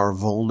where our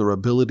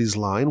vulnerabilities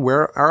lie and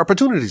where our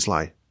opportunities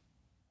lie.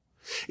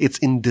 It's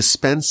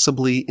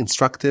indispensably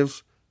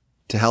instructive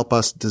to help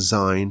us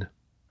design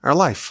our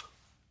life.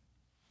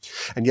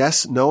 And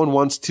yes, no one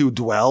wants to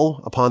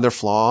dwell upon their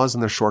flaws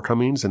and their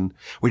shortcomings, and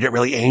we get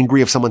really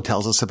angry if someone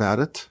tells us about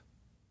it.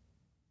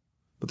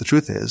 But the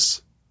truth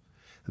is,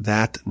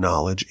 that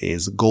knowledge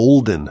is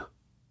golden.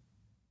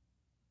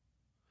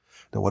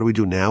 Now, what do we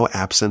do now,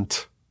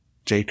 absent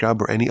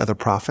Jacob or any other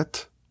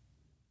prophet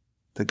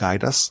to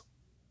guide us?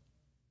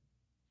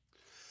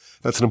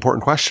 That's an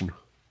important question.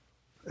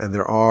 And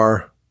there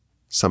are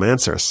some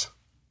answers.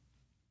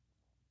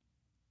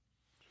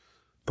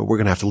 But we're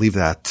going to have to leave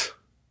that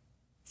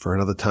for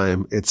another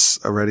time. This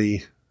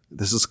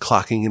is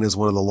clocking in as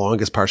one of the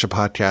longest Parsha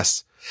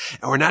podcasts.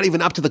 And we're not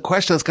even up to the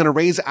question that's going to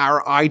raise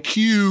our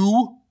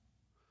IQ.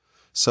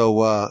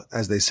 So,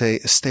 as they say,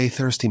 stay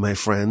thirsty, my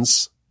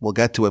friends. We'll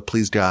get to it,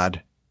 please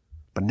God.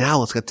 But now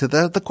let's get to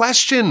the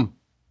question.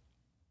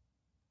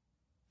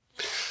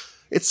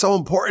 It's so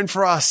important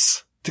for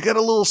us to get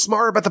a little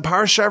smarter about the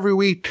Parsha every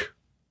week.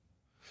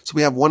 So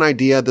we have one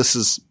idea. This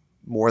is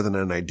more than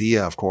an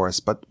idea, of course,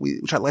 but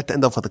I'd like to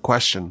end off with a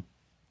question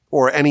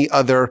or any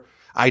other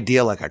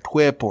idea like a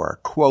quip or a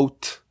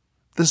quote.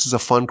 This is a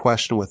fun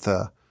question with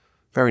a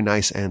very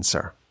nice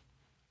answer.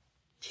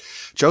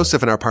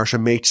 Joseph in our Parsha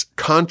makes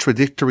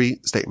contradictory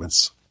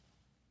statements.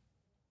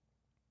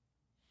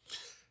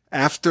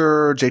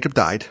 After Jacob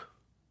died,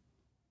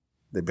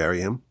 they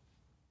bury him,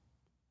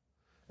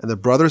 and the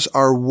brothers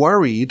are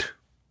worried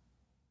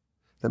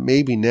that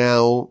maybe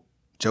now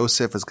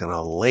Joseph is going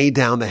to lay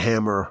down the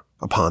hammer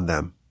upon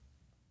them.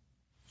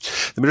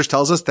 The Midrash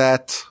tells us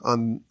that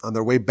on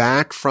their way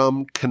back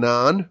from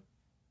Canaan,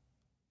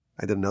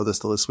 I didn't know this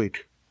till this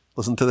week.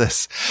 Listen to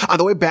this. On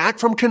the way back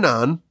from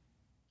Canaan,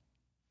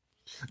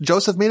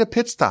 Joseph made a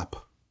pit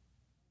stop.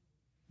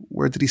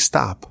 Where did he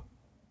stop?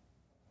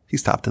 He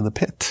stopped in the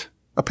pit.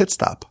 A pit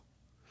stop.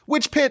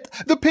 Which pit?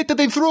 The pit that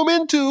they threw him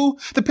into.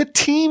 The pit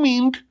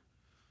teeming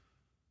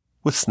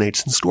with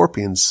snakes and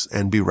scorpions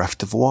and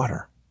bereft of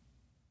water.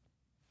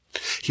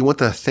 He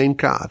wanted to thank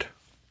God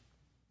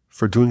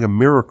for doing a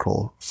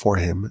miracle for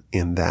him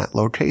in that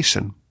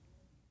location.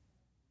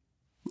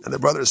 And the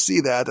brothers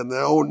see that and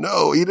they're, oh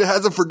no, he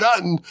hasn't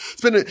forgotten.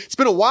 It's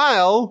been a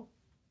while.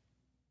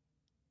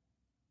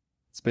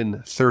 It's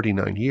been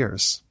 39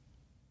 years.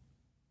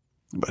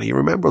 But he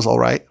remembers all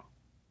right.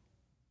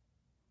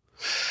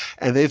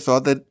 And they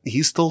thought that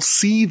he's still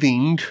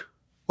seething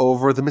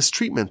over the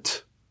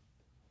mistreatment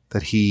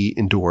that he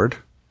endured.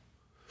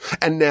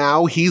 And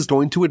now he's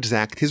going to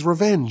exact his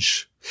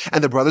revenge.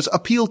 And the brothers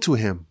appeal to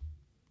him.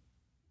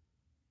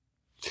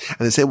 And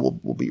they say,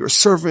 we'll be your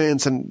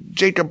servants. And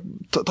Jacob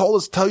told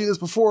us to tell you this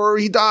before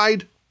he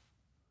died.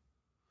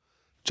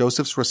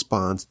 Joseph's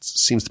response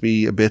seems to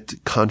be a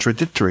bit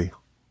contradictory.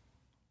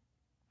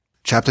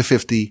 Chapter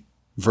 50,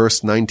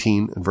 verse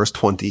 19 and verse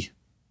 20.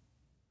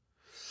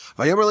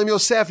 Vayomer Elohim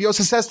Yosef,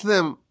 Yosef says to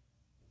them,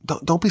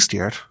 don't be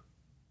scared.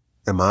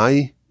 Am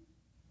I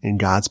in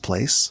God's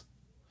place?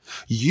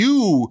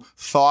 You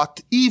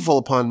thought evil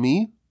upon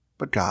me,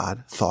 but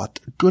God thought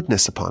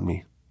goodness upon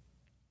me.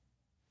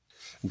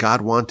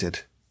 God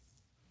wanted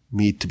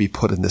me to be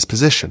put in this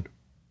position.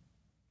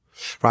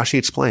 Rashi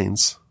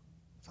explains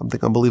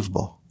something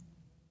unbelievable.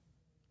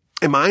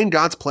 Am I in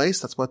God's place?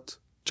 That's what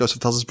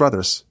Joseph tells his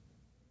brothers.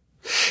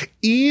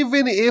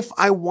 Even if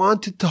I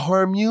wanted to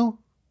harm you,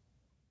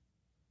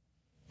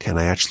 can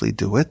I actually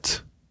do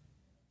it?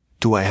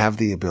 Do I have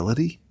the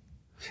ability?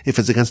 If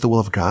it's against the will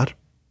of God?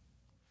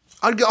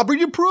 I'll bring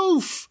you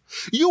proof.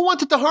 You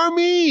wanted to harm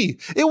me.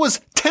 It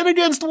was 10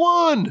 against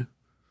 1.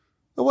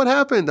 And what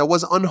happened? I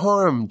was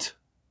unharmed.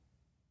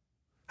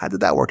 How did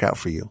that work out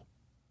for you?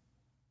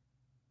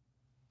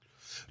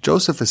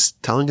 Joseph is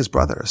telling his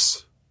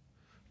brothers,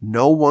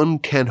 no one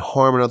can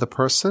harm another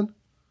person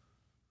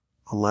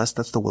unless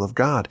that's the will of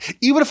God.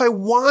 Even if I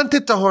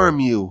wanted to harm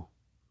you,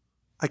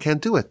 I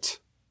can't do it.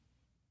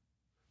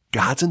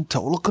 God's in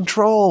total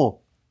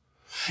control.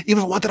 Even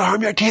if I wanted to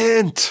harm you, I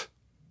can't.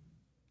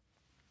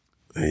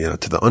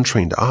 To the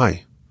untrained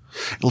eye,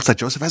 it looks like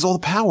Joseph has all the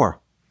power.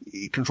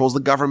 He controls the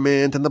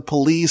government and the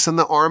police and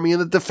the army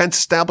and the defense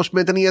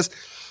establishment, and he has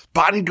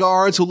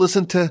bodyguards who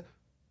listen to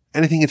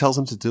anything he tells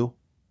them to do.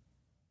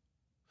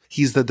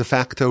 He's the de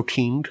facto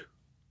king.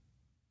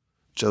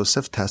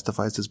 Joseph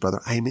testifies to his brother,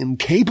 I am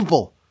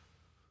incapable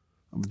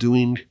of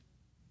doing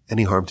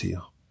any harm to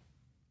you.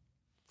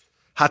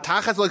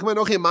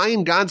 Am I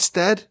in God's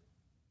stead?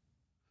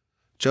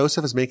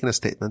 Joseph is making a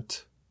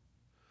statement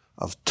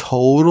of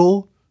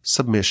total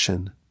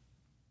submission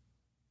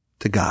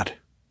to God.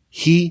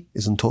 He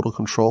is in total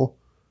control,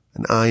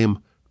 and I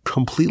am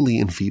completely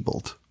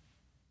enfeebled.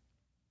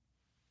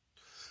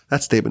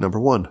 That's statement number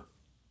 1.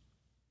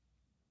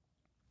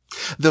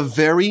 The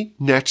very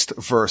next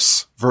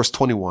verse, verse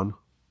 21,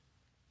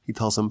 he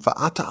tells him,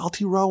 Va'ata al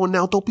tiro, and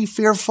now don't be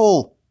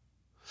fearful.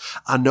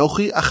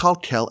 Anochi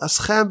achalkel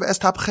eschem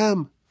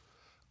ve'estapchem.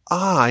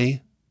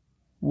 I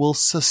will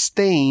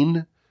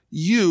sustain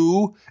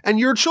you and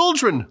your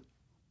children.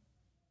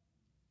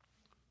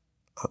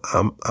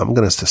 I'm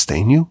going to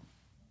sustain you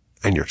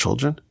and your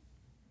children?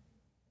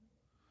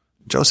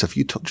 Joseph,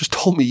 you just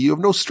told me you have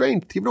no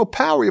strength, you have no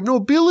power, you have no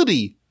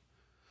ability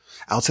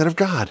outside of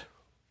God.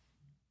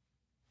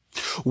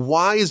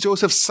 Why is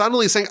Joseph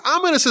suddenly saying,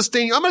 I'm going to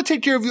sustain you, I'm going to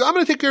take care of you, I'm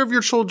going to take care of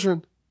your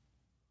children?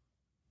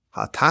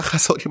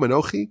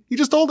 He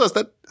just told us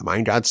that, am I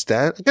in God's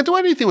stead? I can't do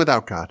anything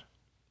without God.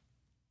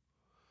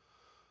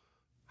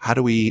 How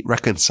do we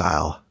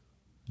reconcile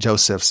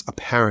Joseph's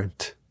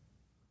apparent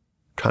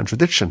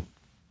contradiction?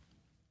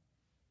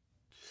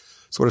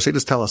 So what I say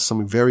is tell us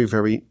something very,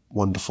 very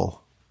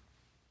wonderful.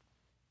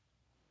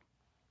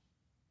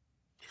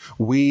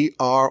 We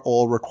are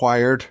all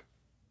required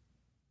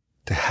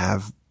to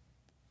have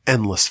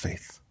endless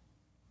faith,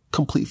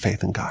 complete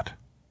faith in God.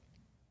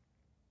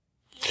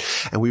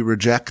 And we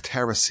reject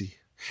heresy,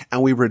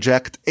 and we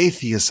reject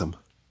atheism.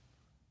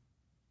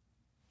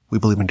 We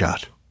believe in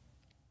God.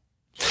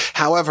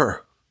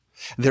 However,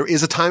 there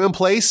is a time and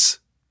place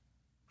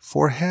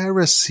for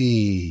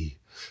heresy,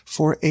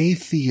 for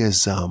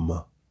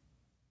atheism.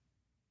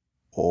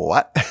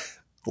 What?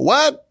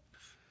 What?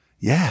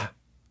 Yeah.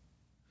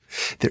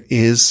 There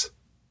is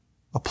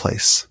a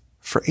place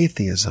for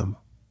atheism.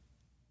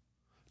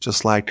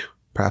 Just like,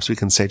 perhaps we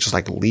can say, just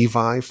like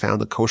Levi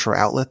found a kosher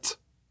outlet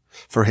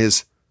for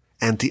his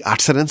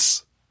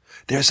antioxidants,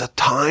 there's a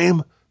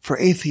time for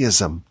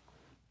atheism.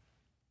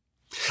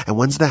 And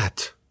when's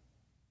that?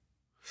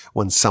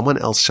 When someone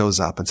else shows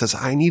up and says,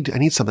 I need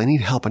something, I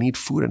need help, I need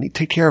food, I need to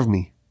take care of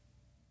me.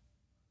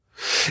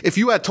 If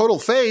you had total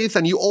faith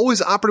and you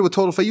always operated with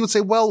total faith, you would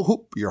say,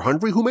 well, you're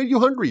hungry? Who made you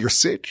hungry? You're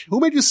sick? Who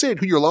made you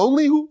sick? You're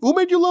lonely? Who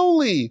made you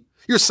lonely?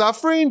 You're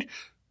suffering?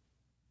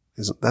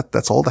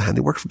 That's all the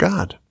handiwork of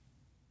God.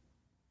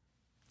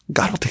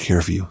 God will take care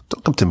of you.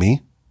 Don't come to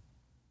me.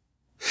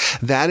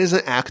 That is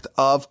an act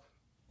of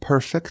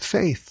perfect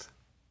faith.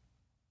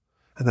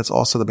 And that's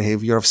also the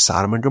behavior of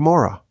Sodom and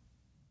Gomorrah.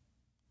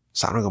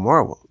 Sodom and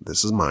Gomorrah, well,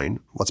 this is mine.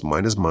 What's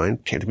mine is mine.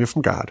 Came to me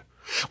from God.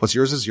 What's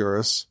yours is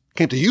yours.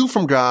 came to you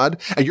from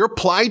God, and your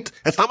plight,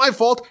 it's not my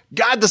fault.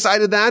 God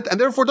decided that, and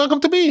therefore don't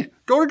come to me.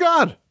 Go to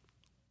God.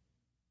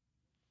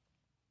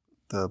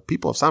 The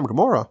people of Sodom and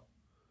Gomorrah,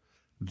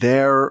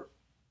 their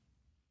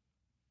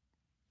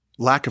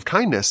lack of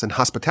kindness and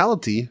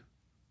hospitality,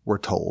 we're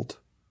told,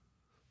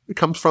 it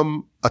comes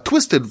from a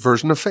twisted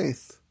version of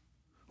faith.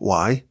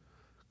 Why?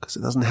 Because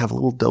it doesn't have a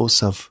little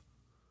dose of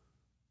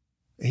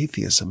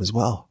atheism as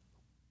well.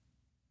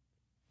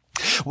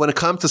 When it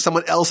comes to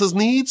someone else's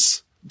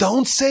needs,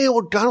 don't say,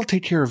 well, God will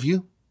take care of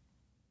you.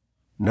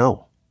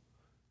 No.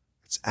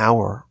 It's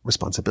our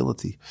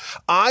responsibility.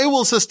 I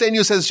will sustain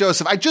you, says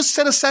Joseph. I just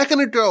said a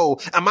second ago,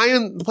 am I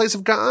in the place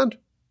of God?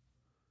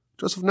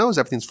 Joseph knows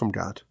everything's from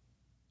God.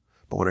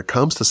 But when it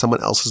comes to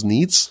someone else's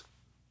needs,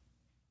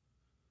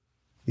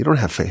 you don't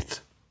have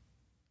faith.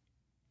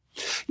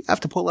 You have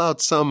to pull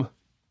out some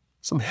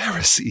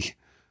heresy.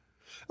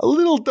 A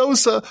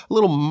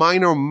little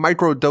minor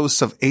micro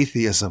dose of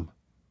atheism.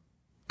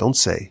 Don't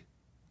say,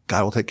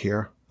 God will take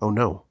care. Oh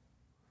no.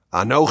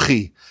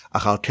 Anochi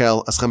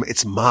achalkel aschem.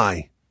 It's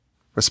my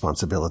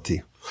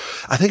responsibility.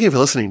 I think if you're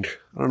listening,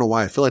 I don't know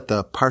why, I feel like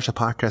the Parsha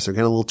podcasts are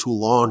getting a little too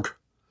long.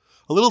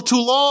 A little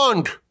too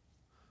long!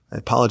 I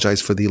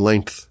apologize for the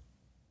length.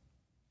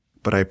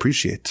 But I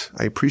appreciate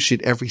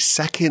every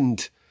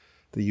second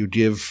that you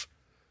give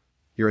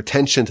your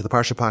attention to the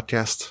Parsha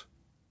podcast.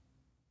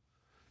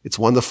 It's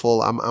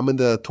wonderful. I'm in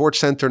the Torch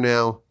Center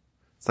now.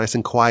 It's nice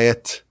and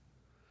quiet.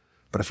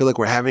 But I feel like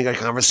we're having a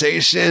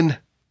conversation.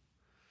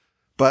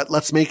 But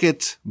let's make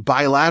it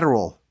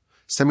bilateral.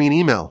 Send me an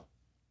email.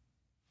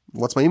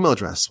 What's my email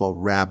address? Well,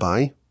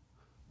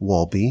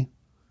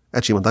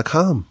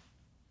 rabbiwolbe@gmail.com.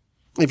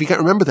 If you can't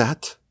remember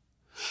that,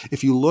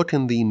 if you look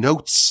in the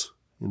notes,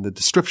 in the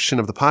description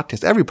of the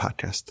podcast, every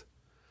podcast,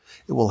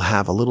 it will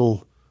have a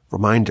little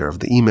reminder of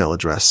the email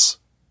address.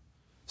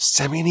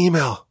 Send me an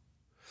email.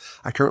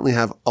 I currently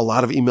have a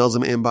lot of emails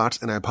in my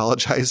inbox, and I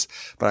apologize,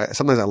 but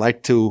sometimes I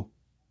like to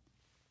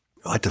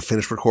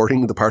finish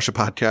recording the Parsha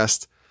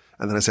podcast,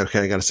 and then I say, okay,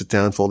 I got to sit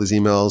down for all these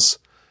emails.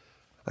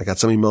 I got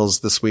some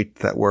emails this week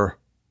that were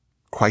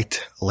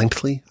quite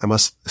lengthy, I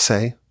must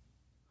say.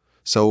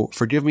 So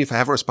forgive me if I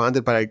haven't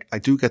responded, but I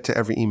do get to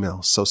every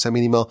email. So send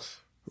me an email,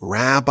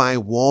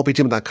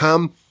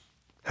 rabbiwolbe@gmail.com.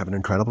 Have an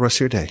incredible rest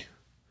of your day.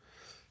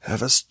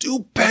 Have a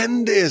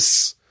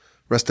stupendous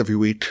rest of your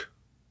week.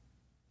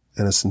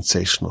 And a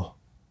sensational,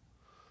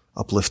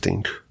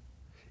 uplifting,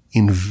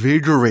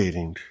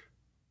 invigorating,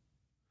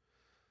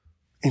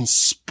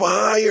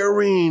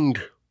 inspiring,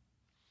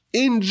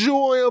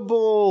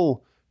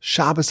 enjoyable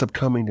Shabbos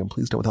upcoming. And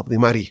please don't help the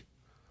mighty.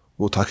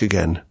 We'll talk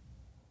again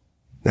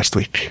next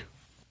week.